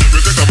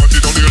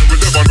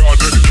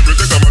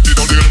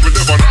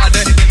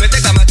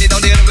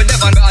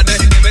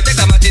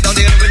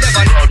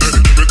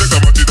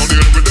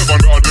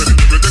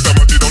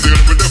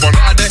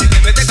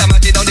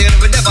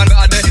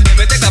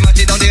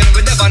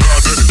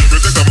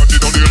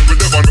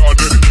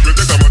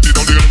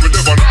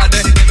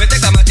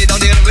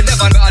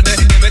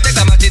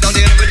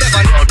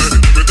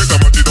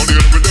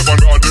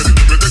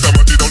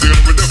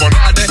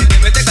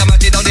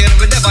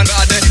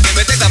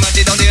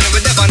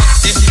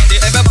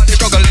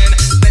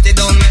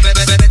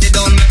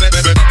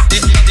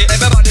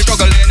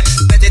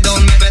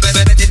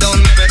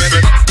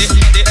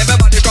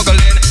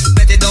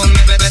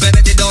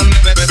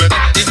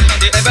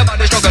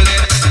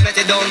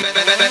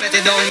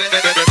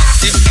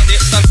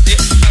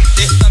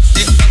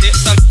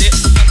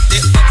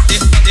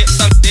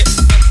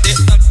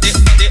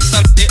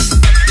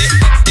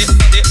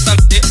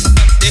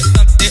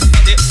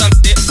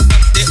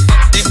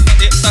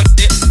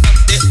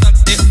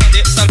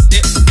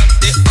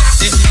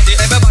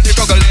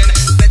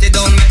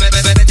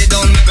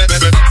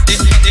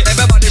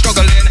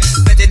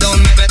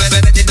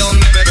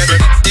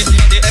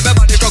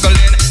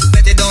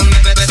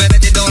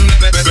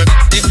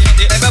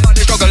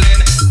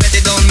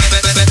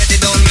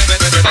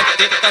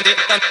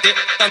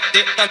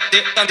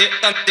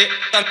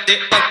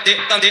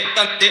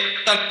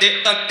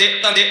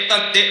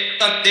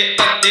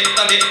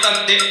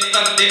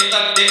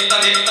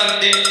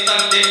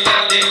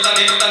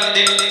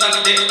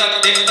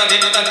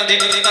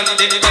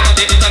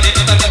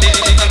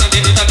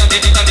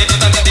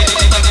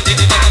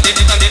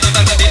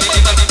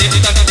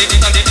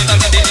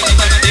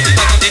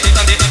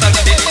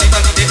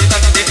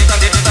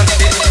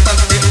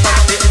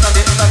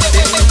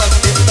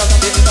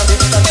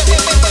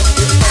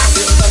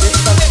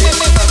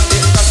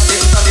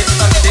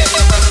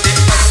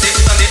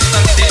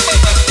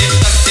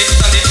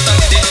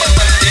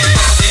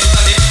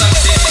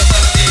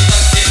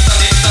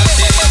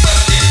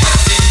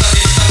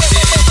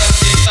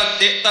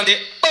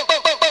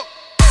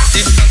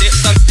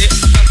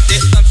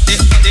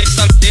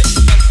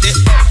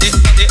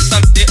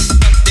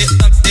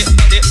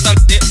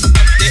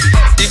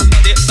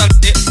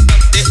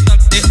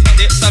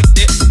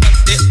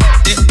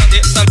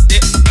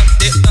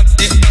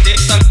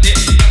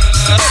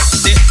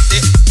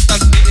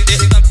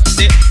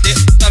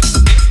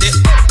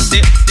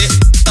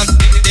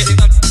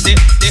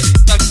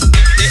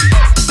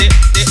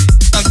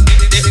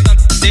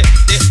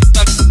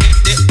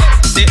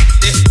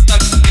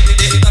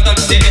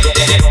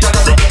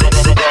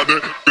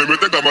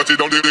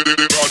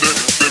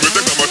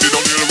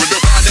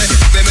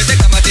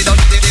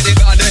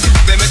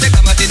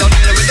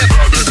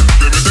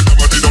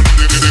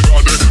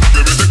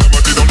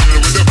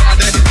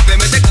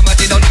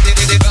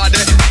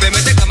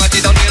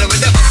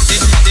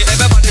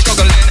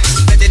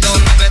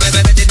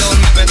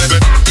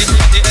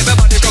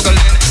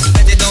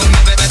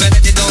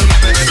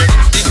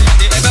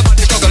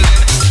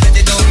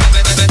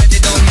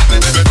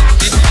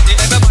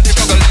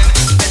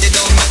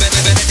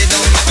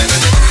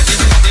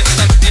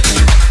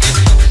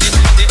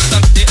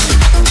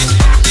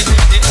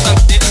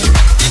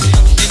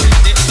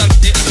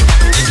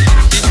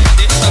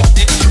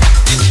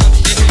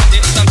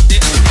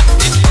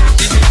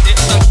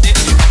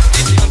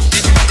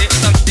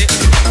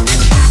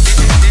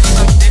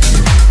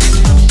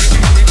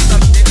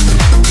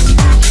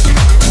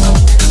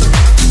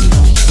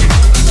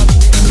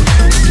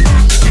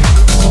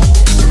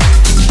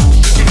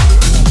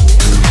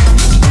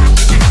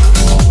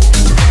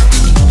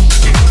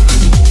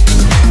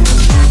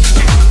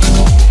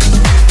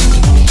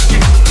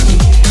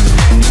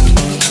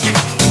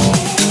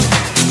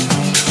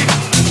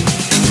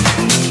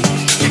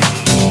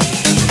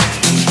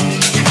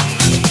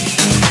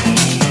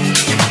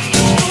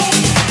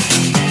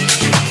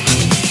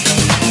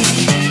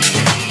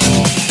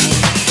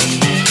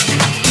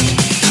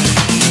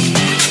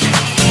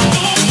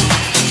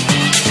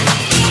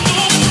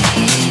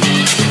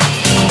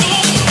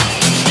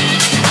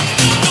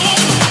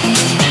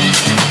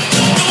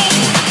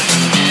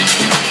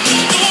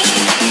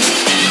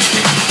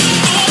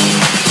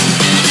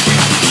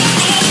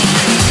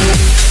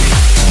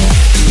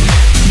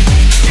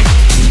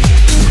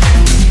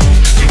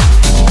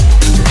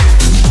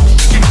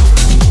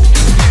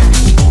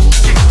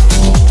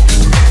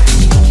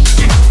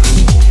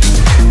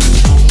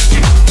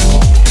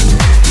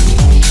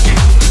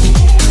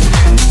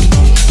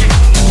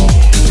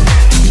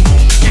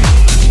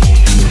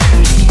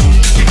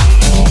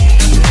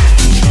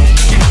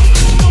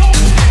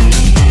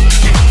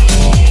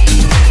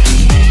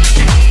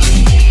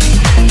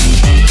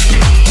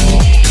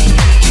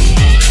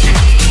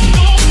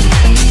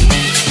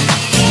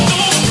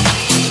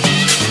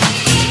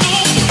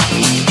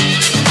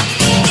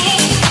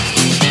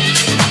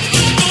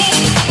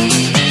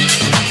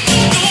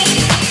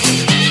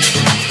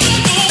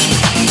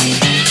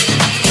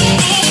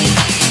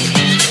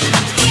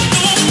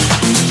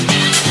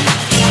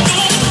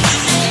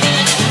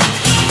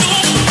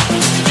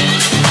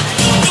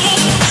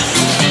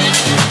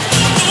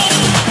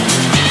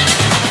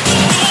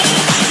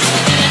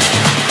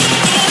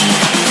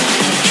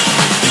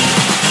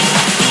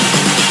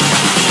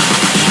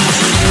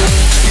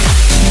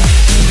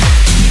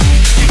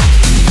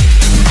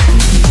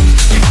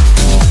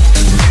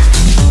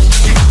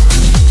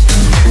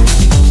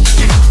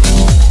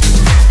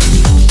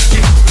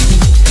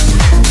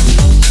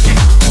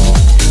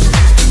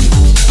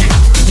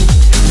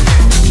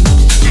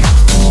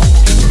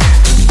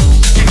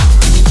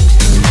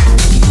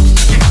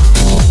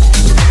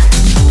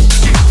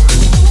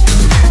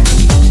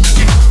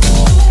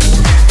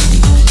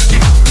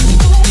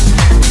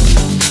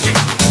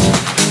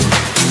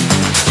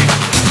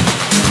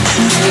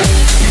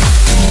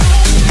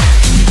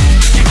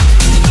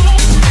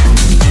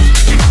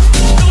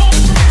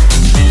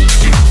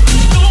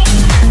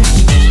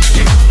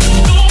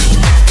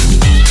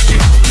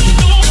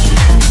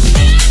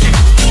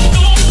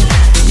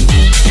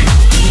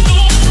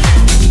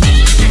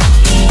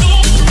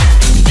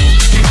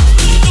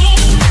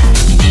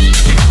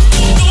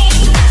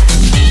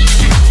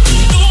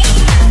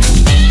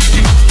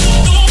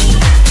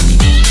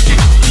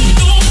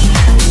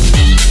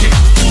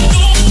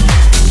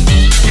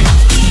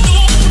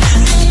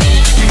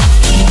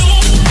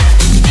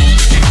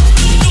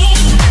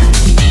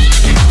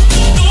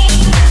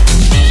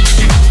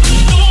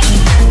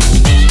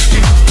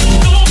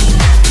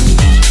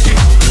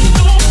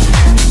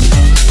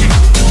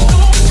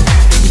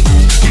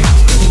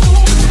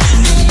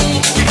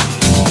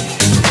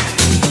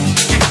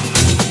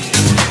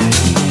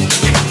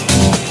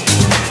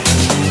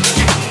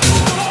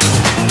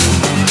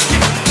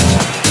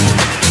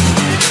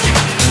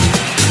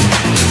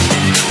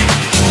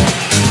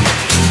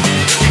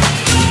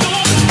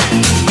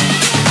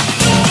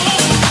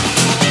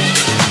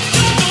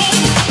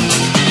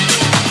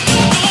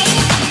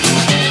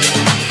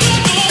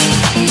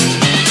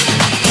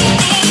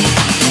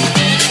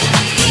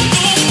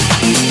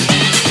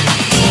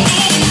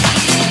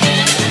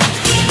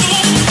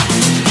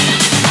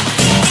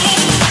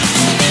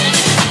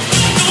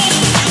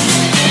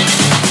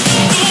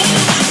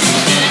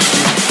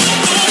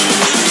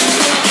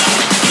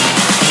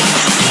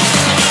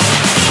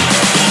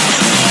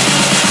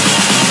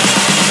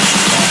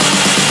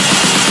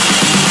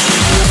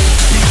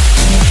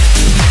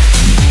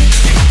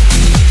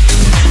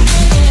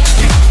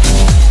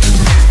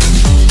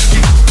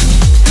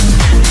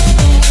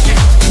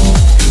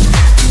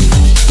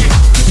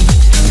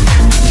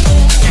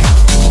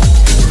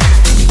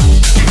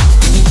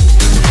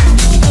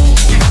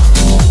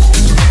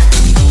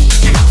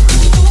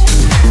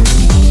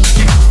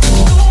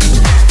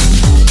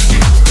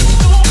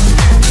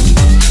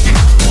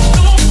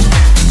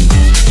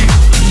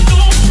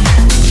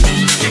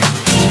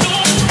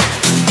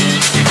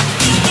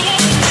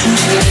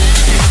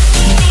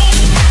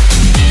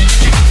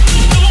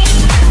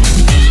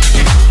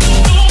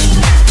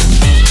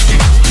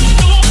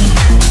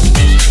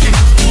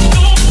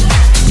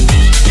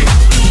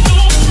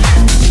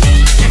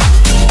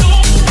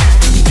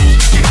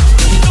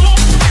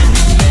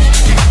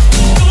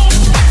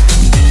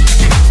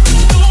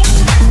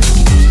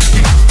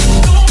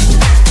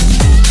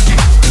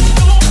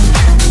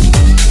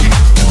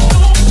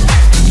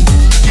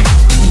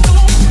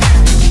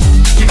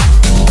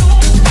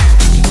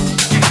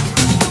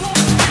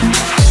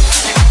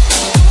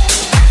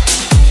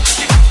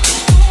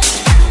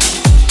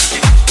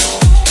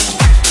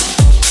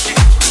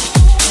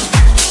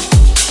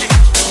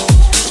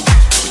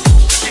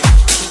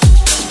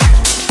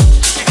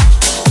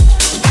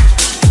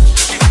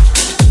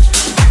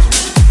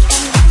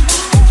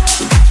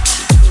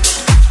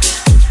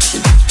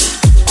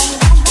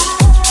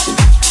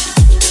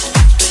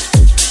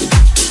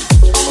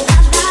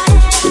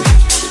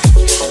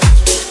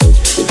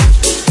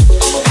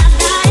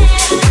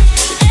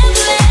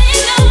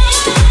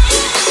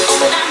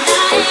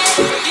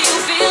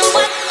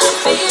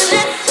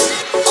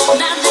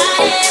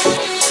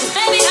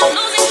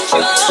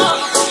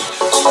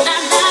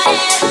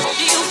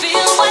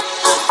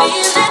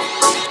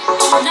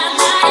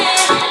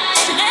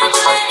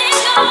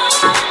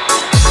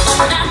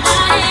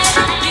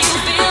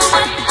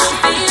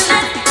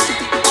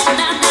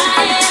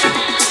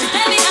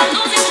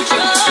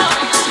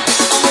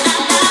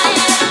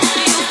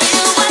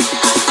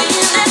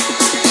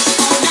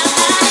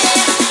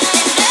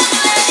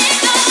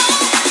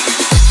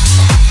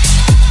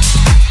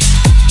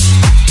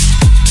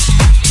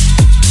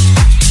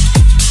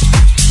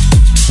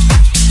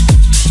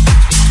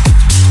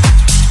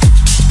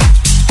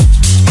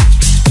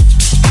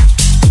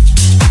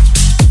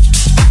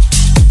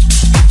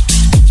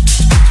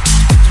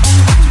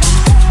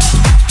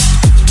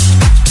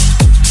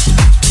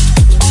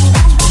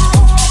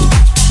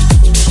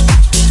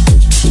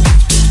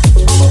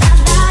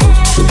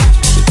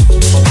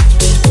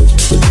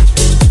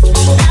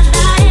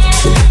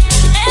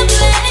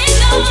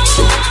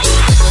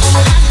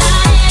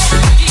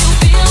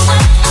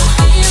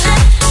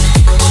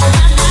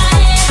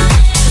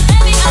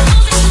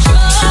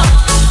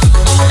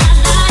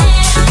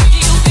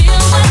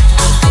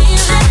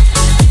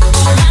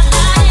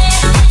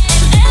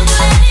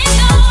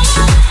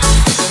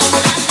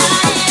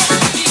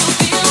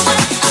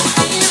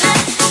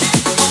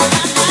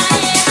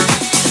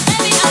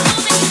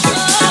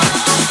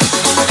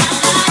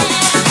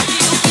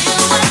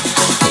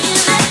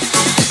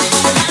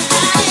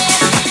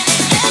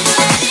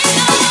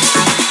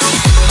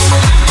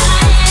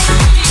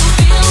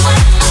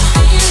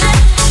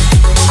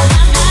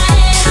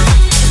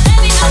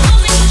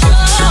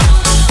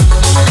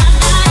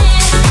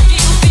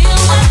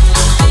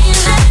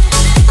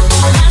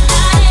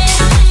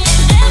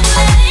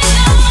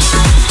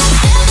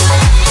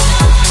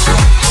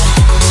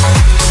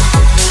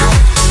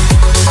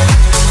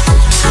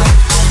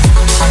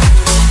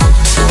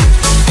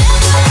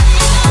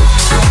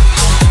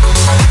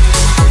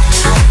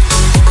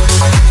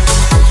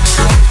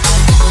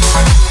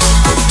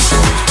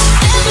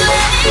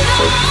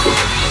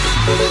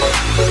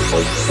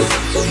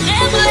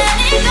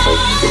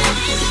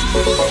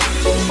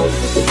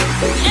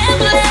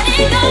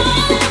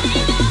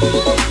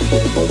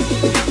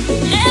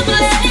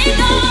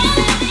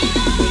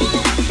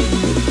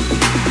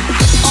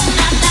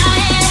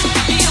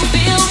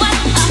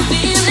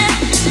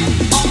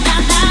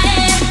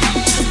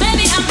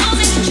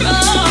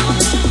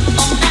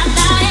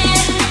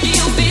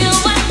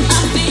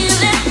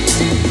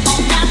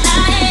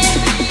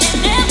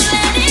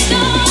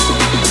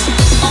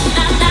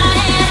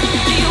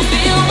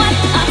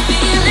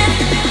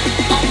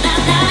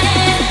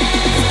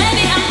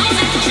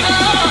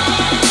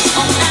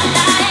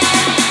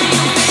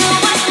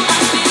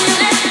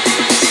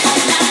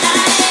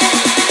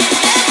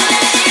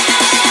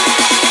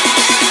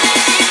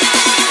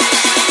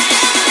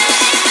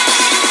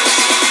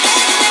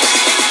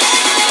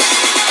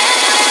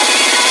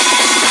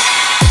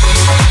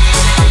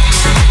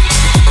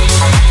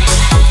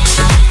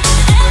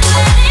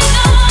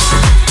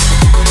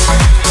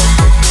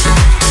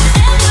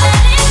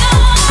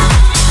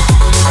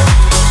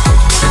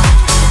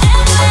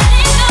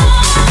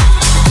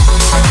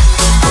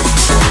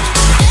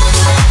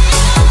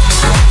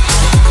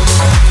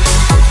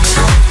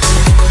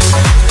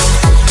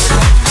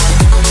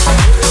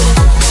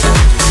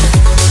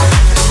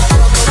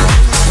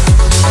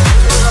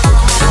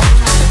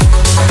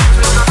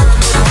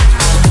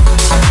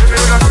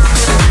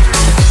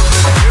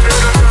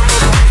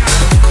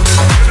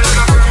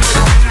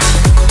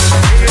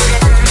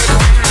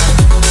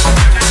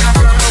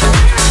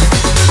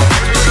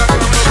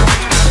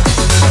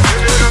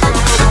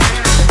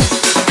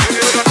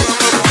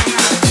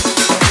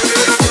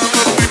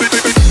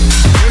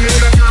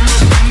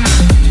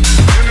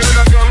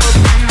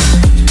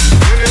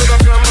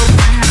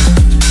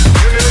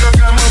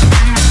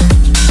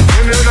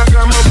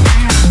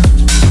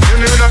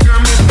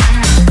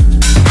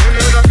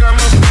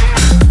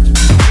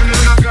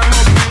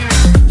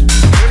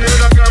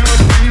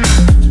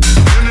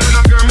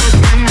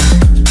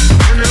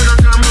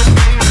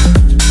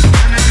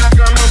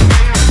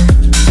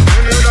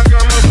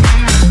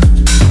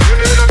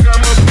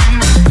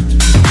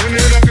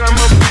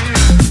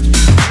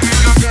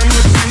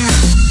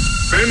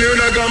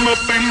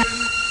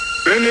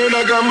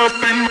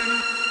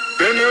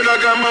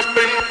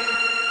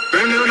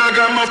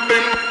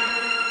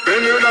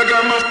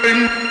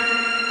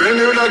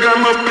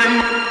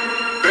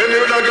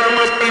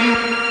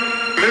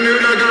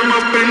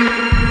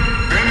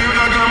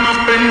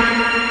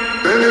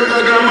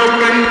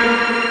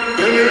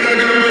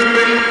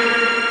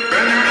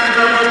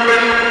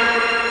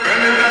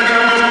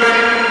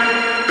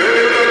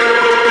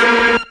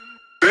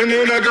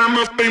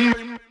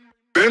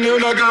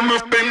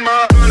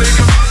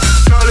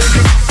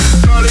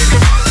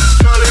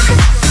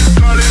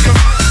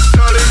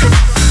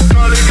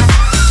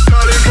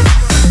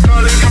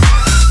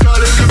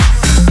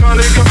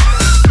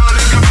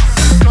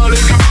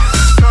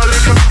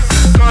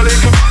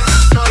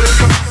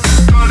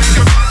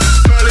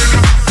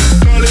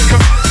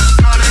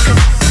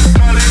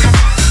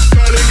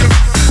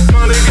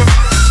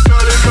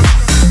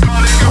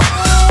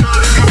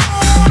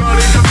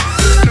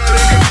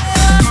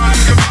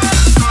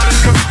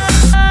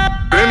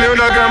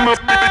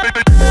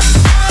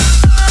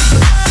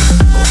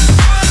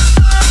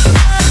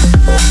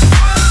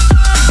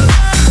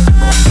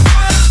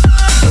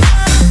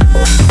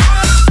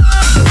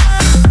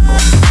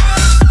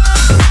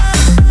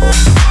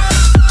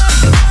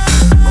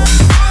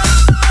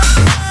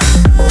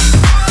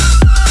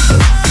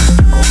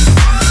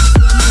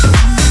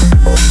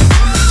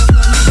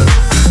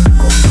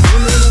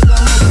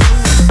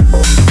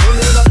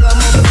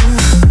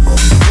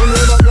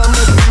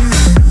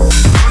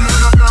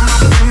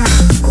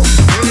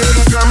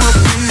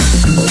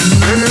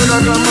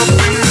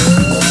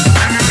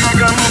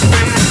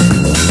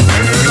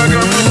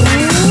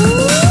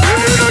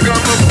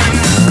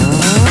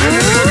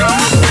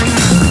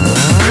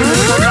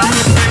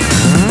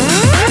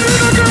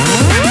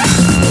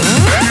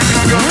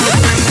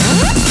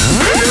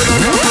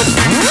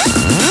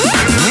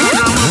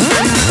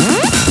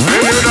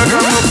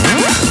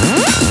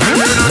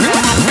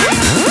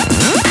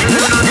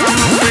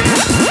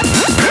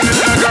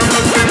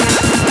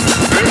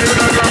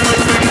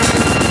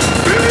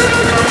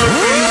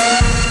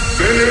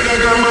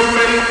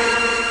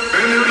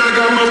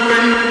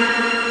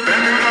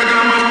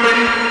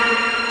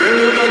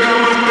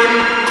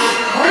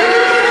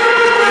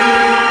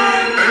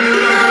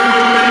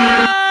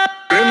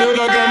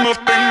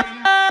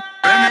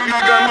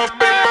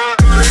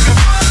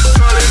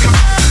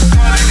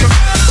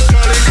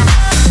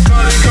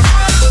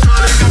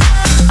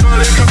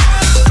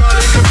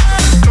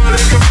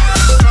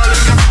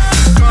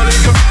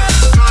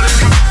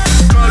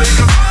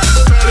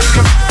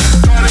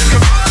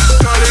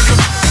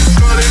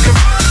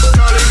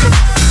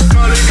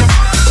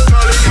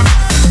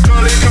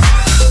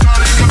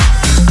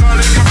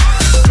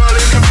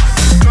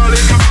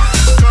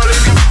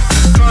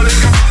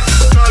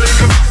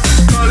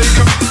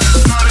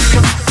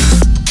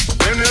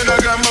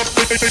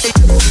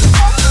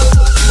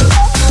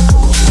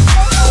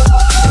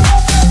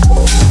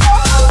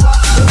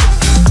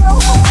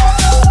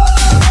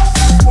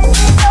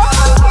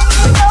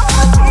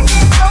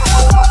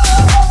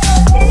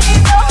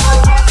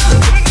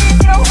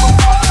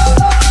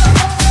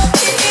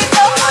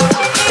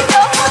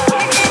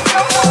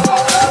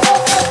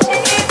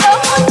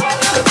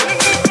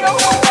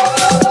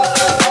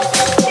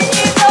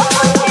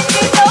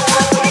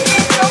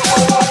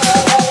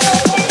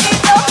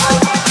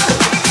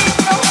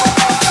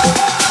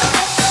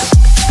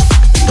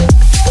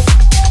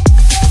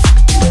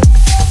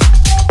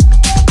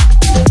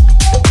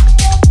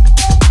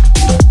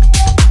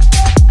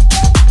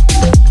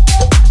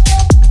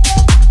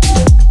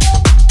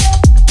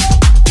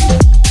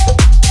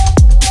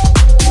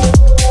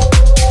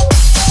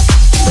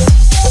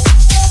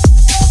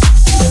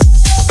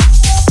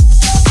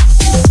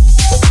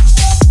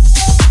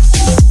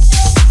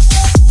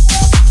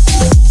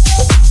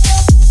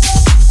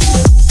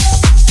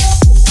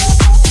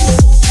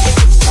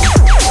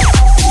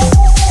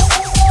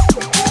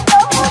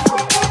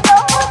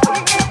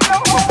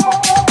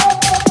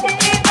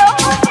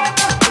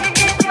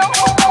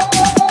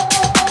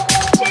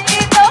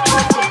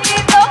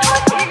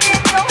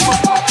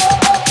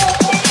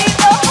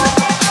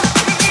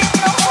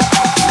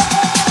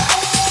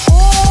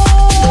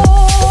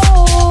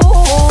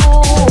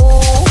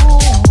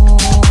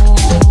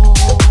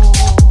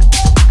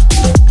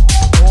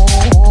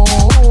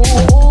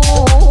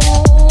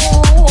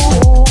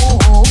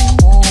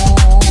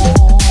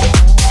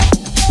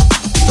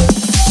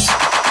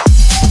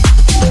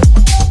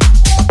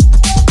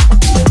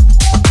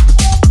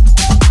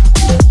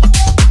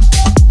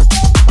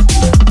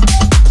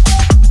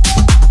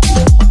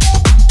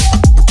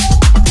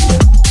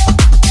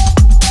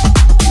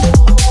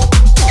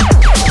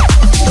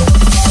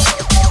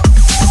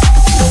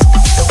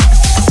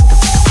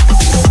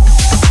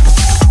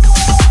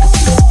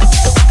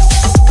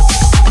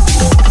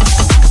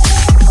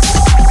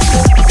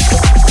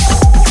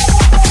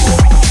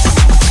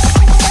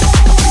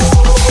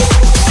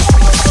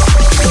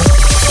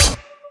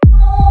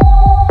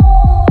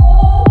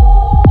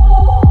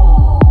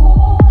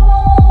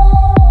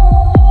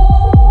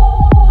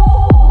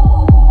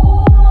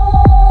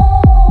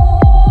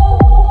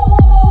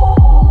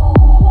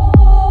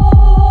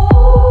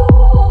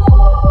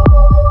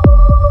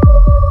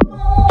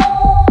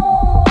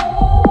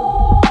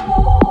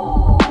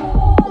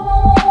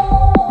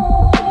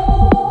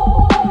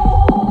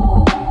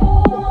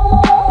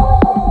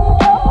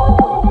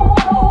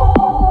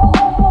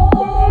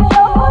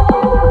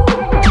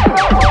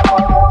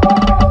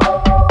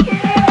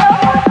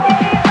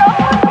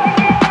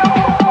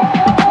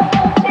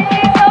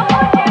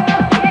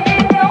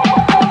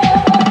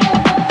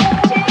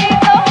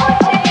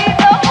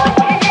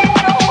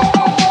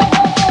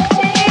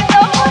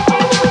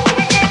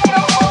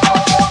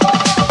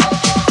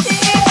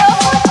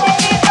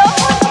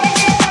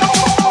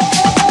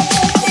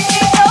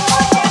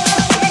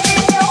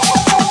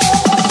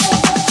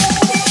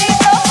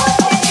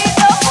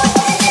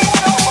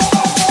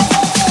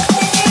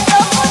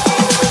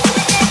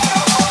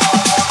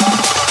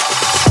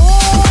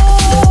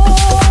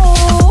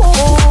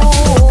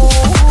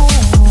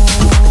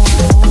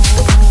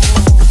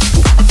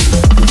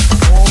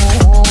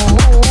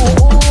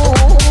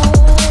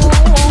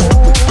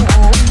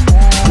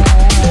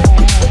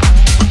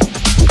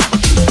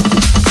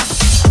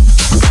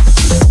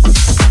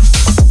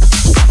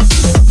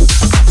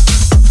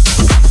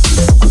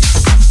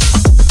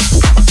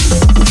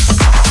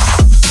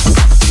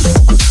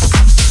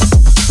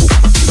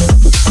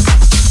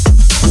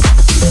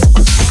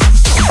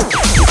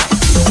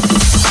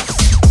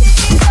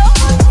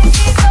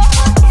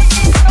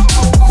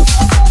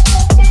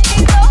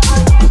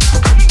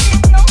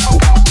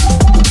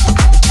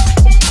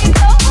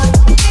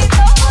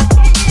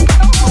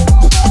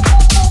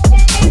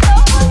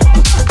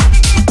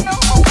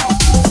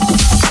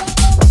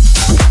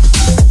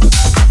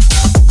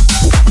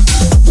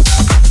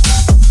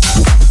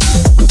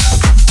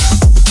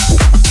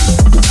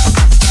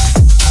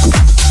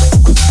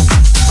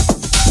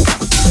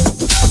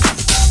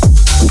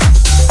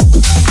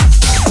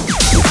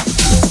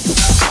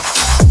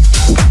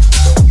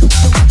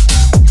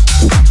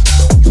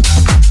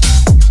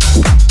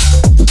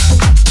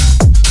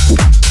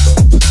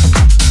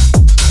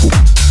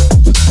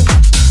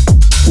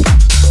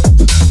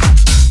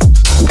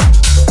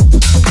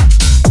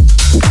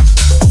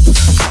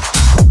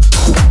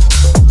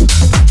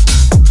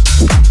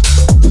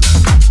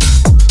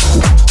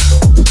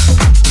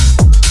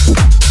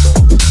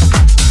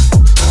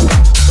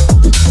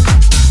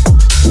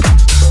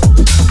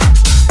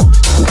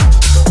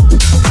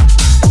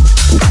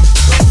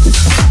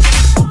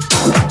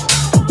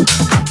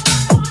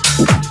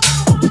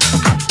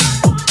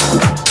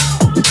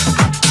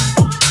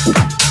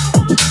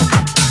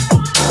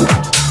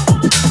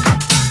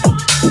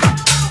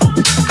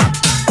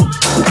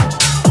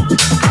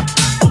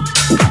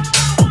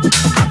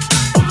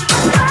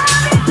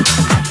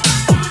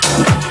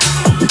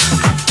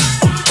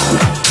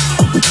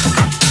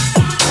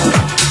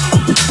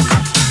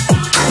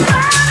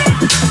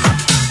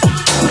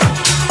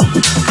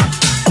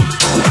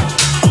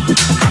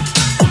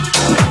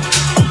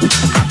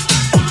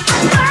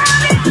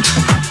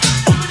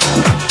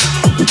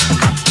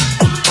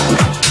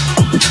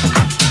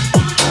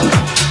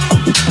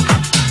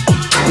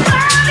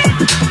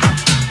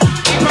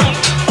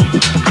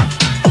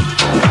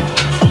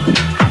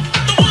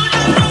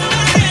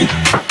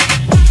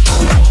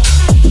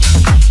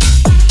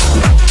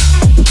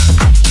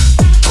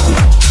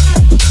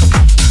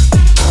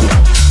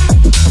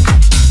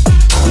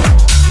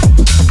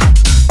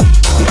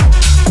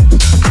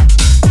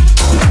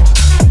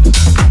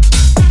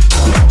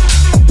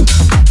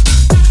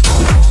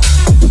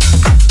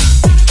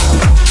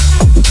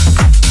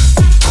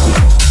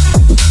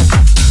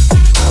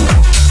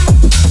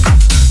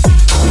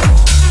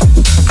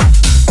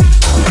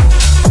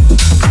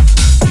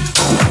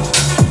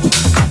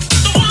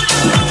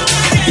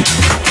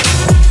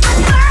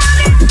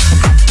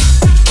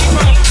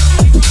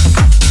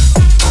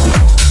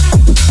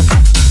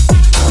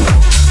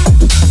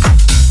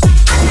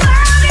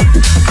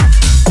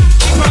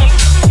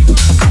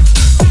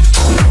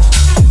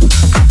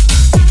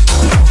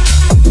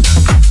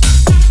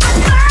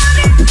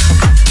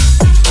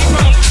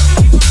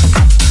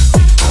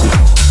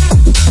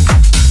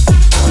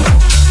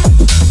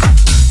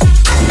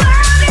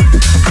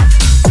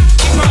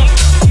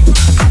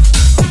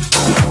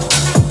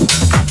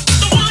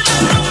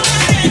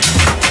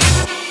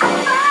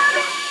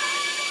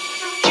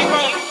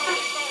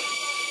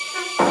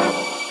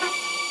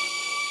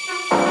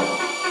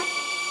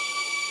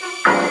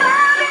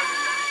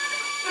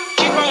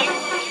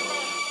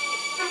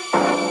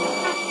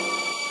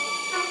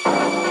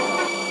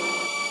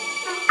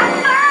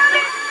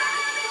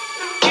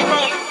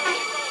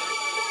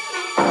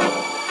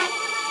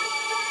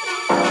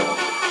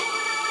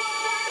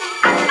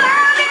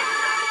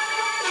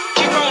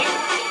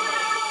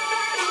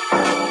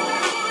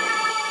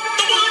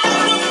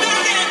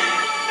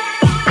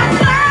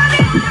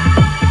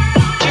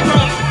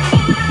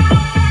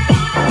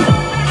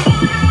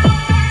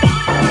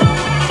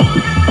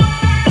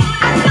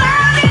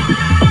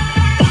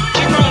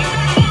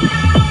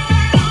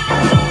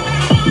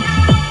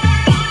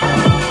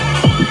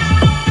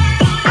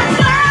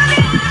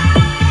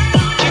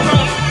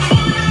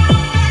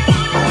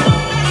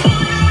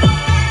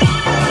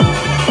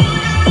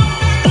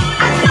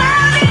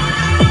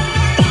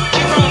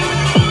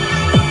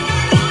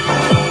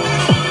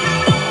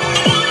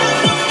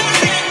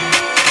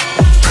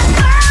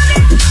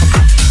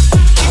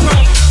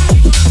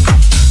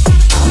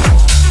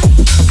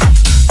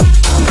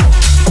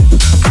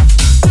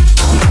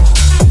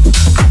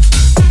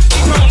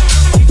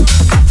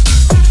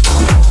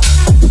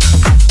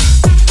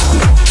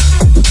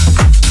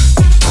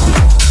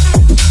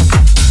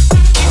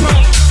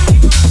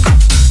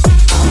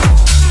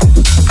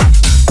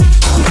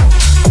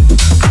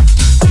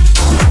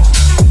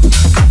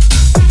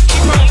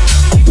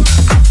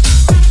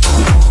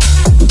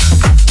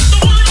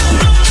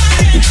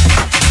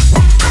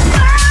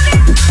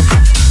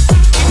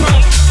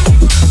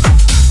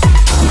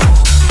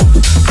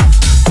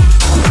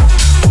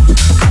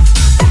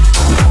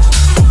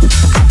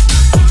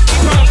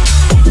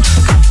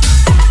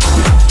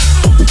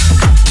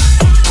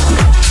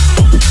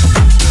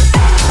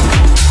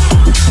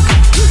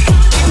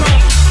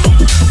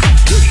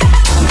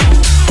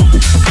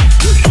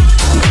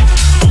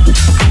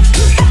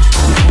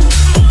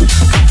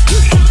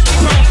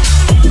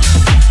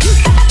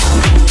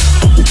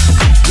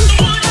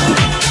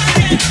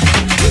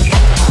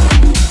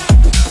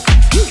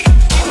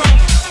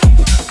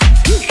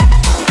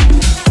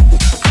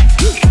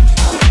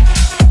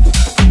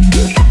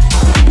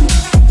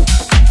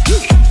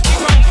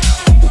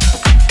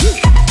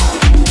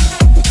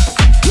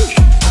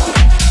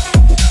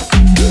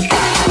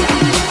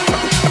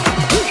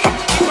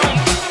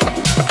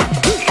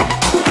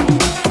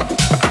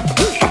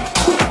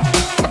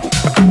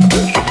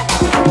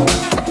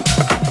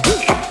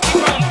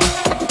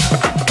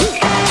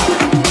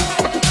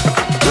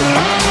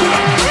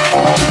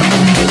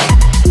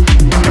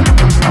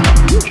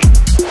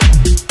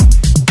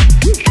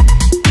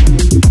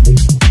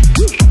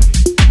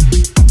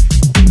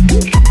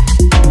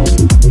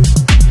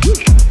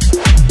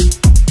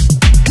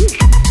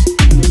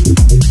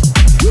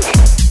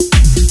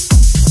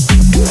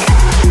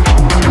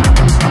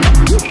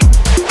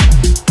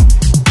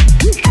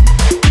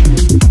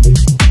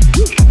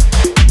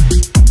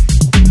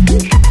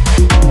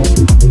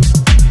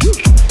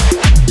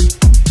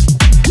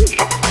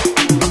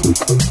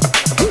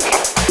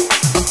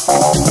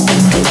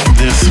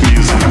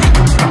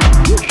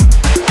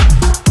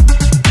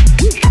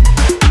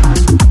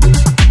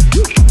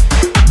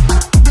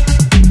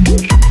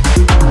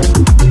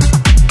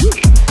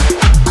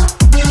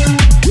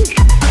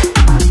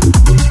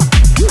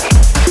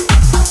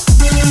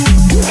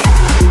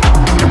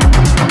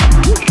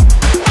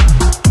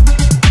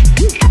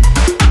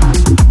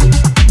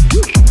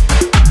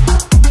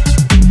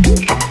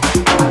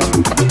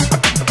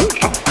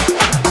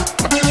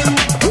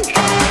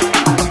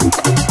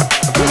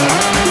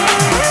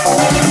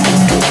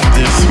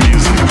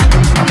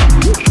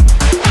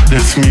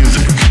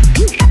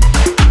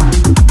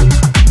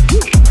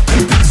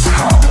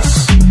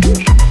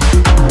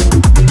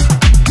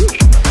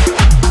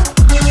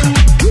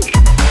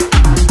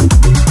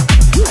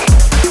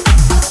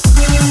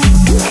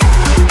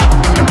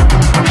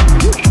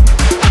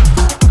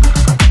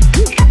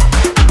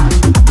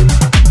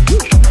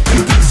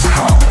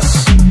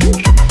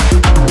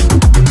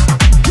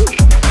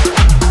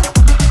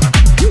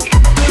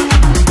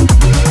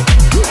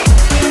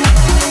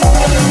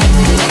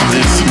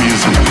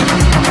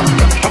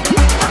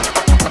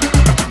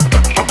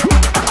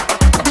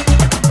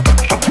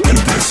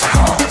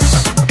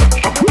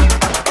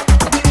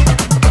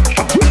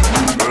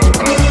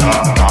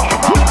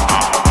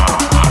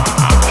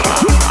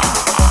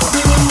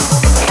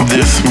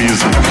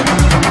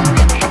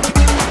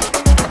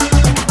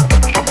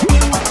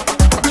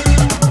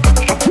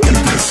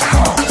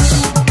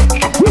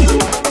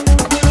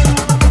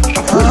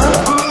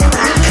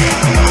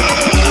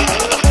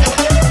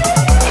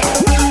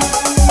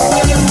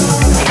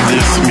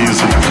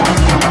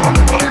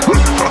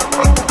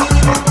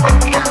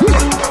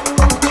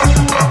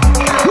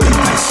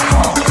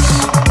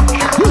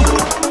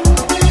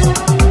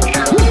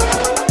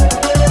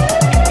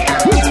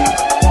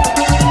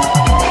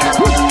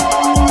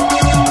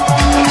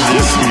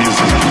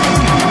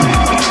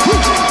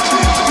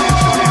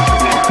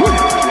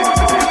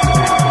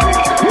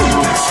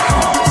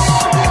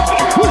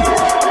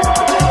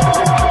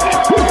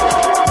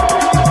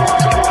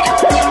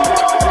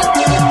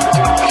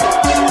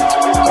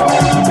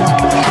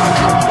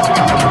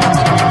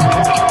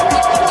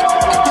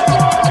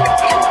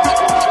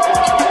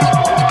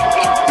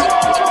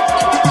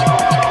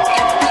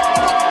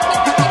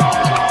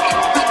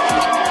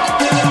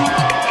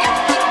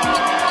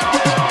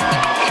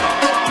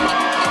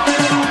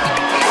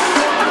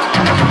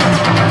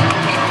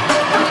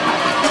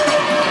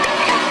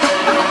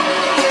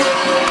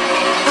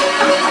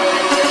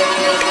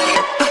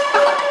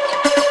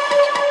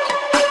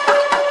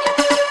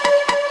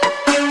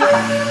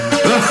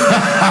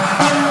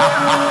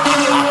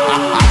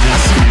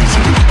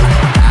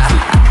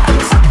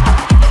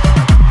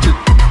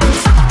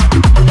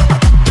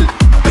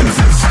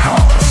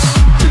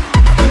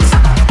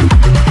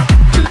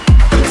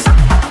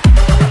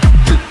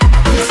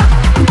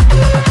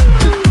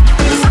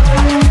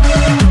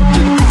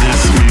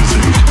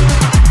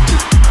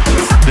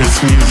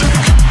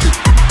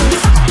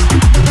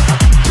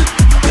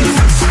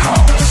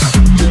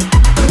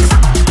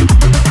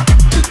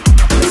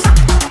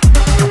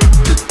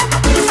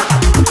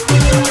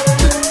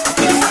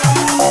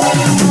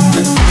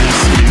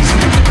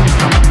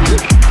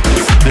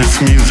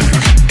 music.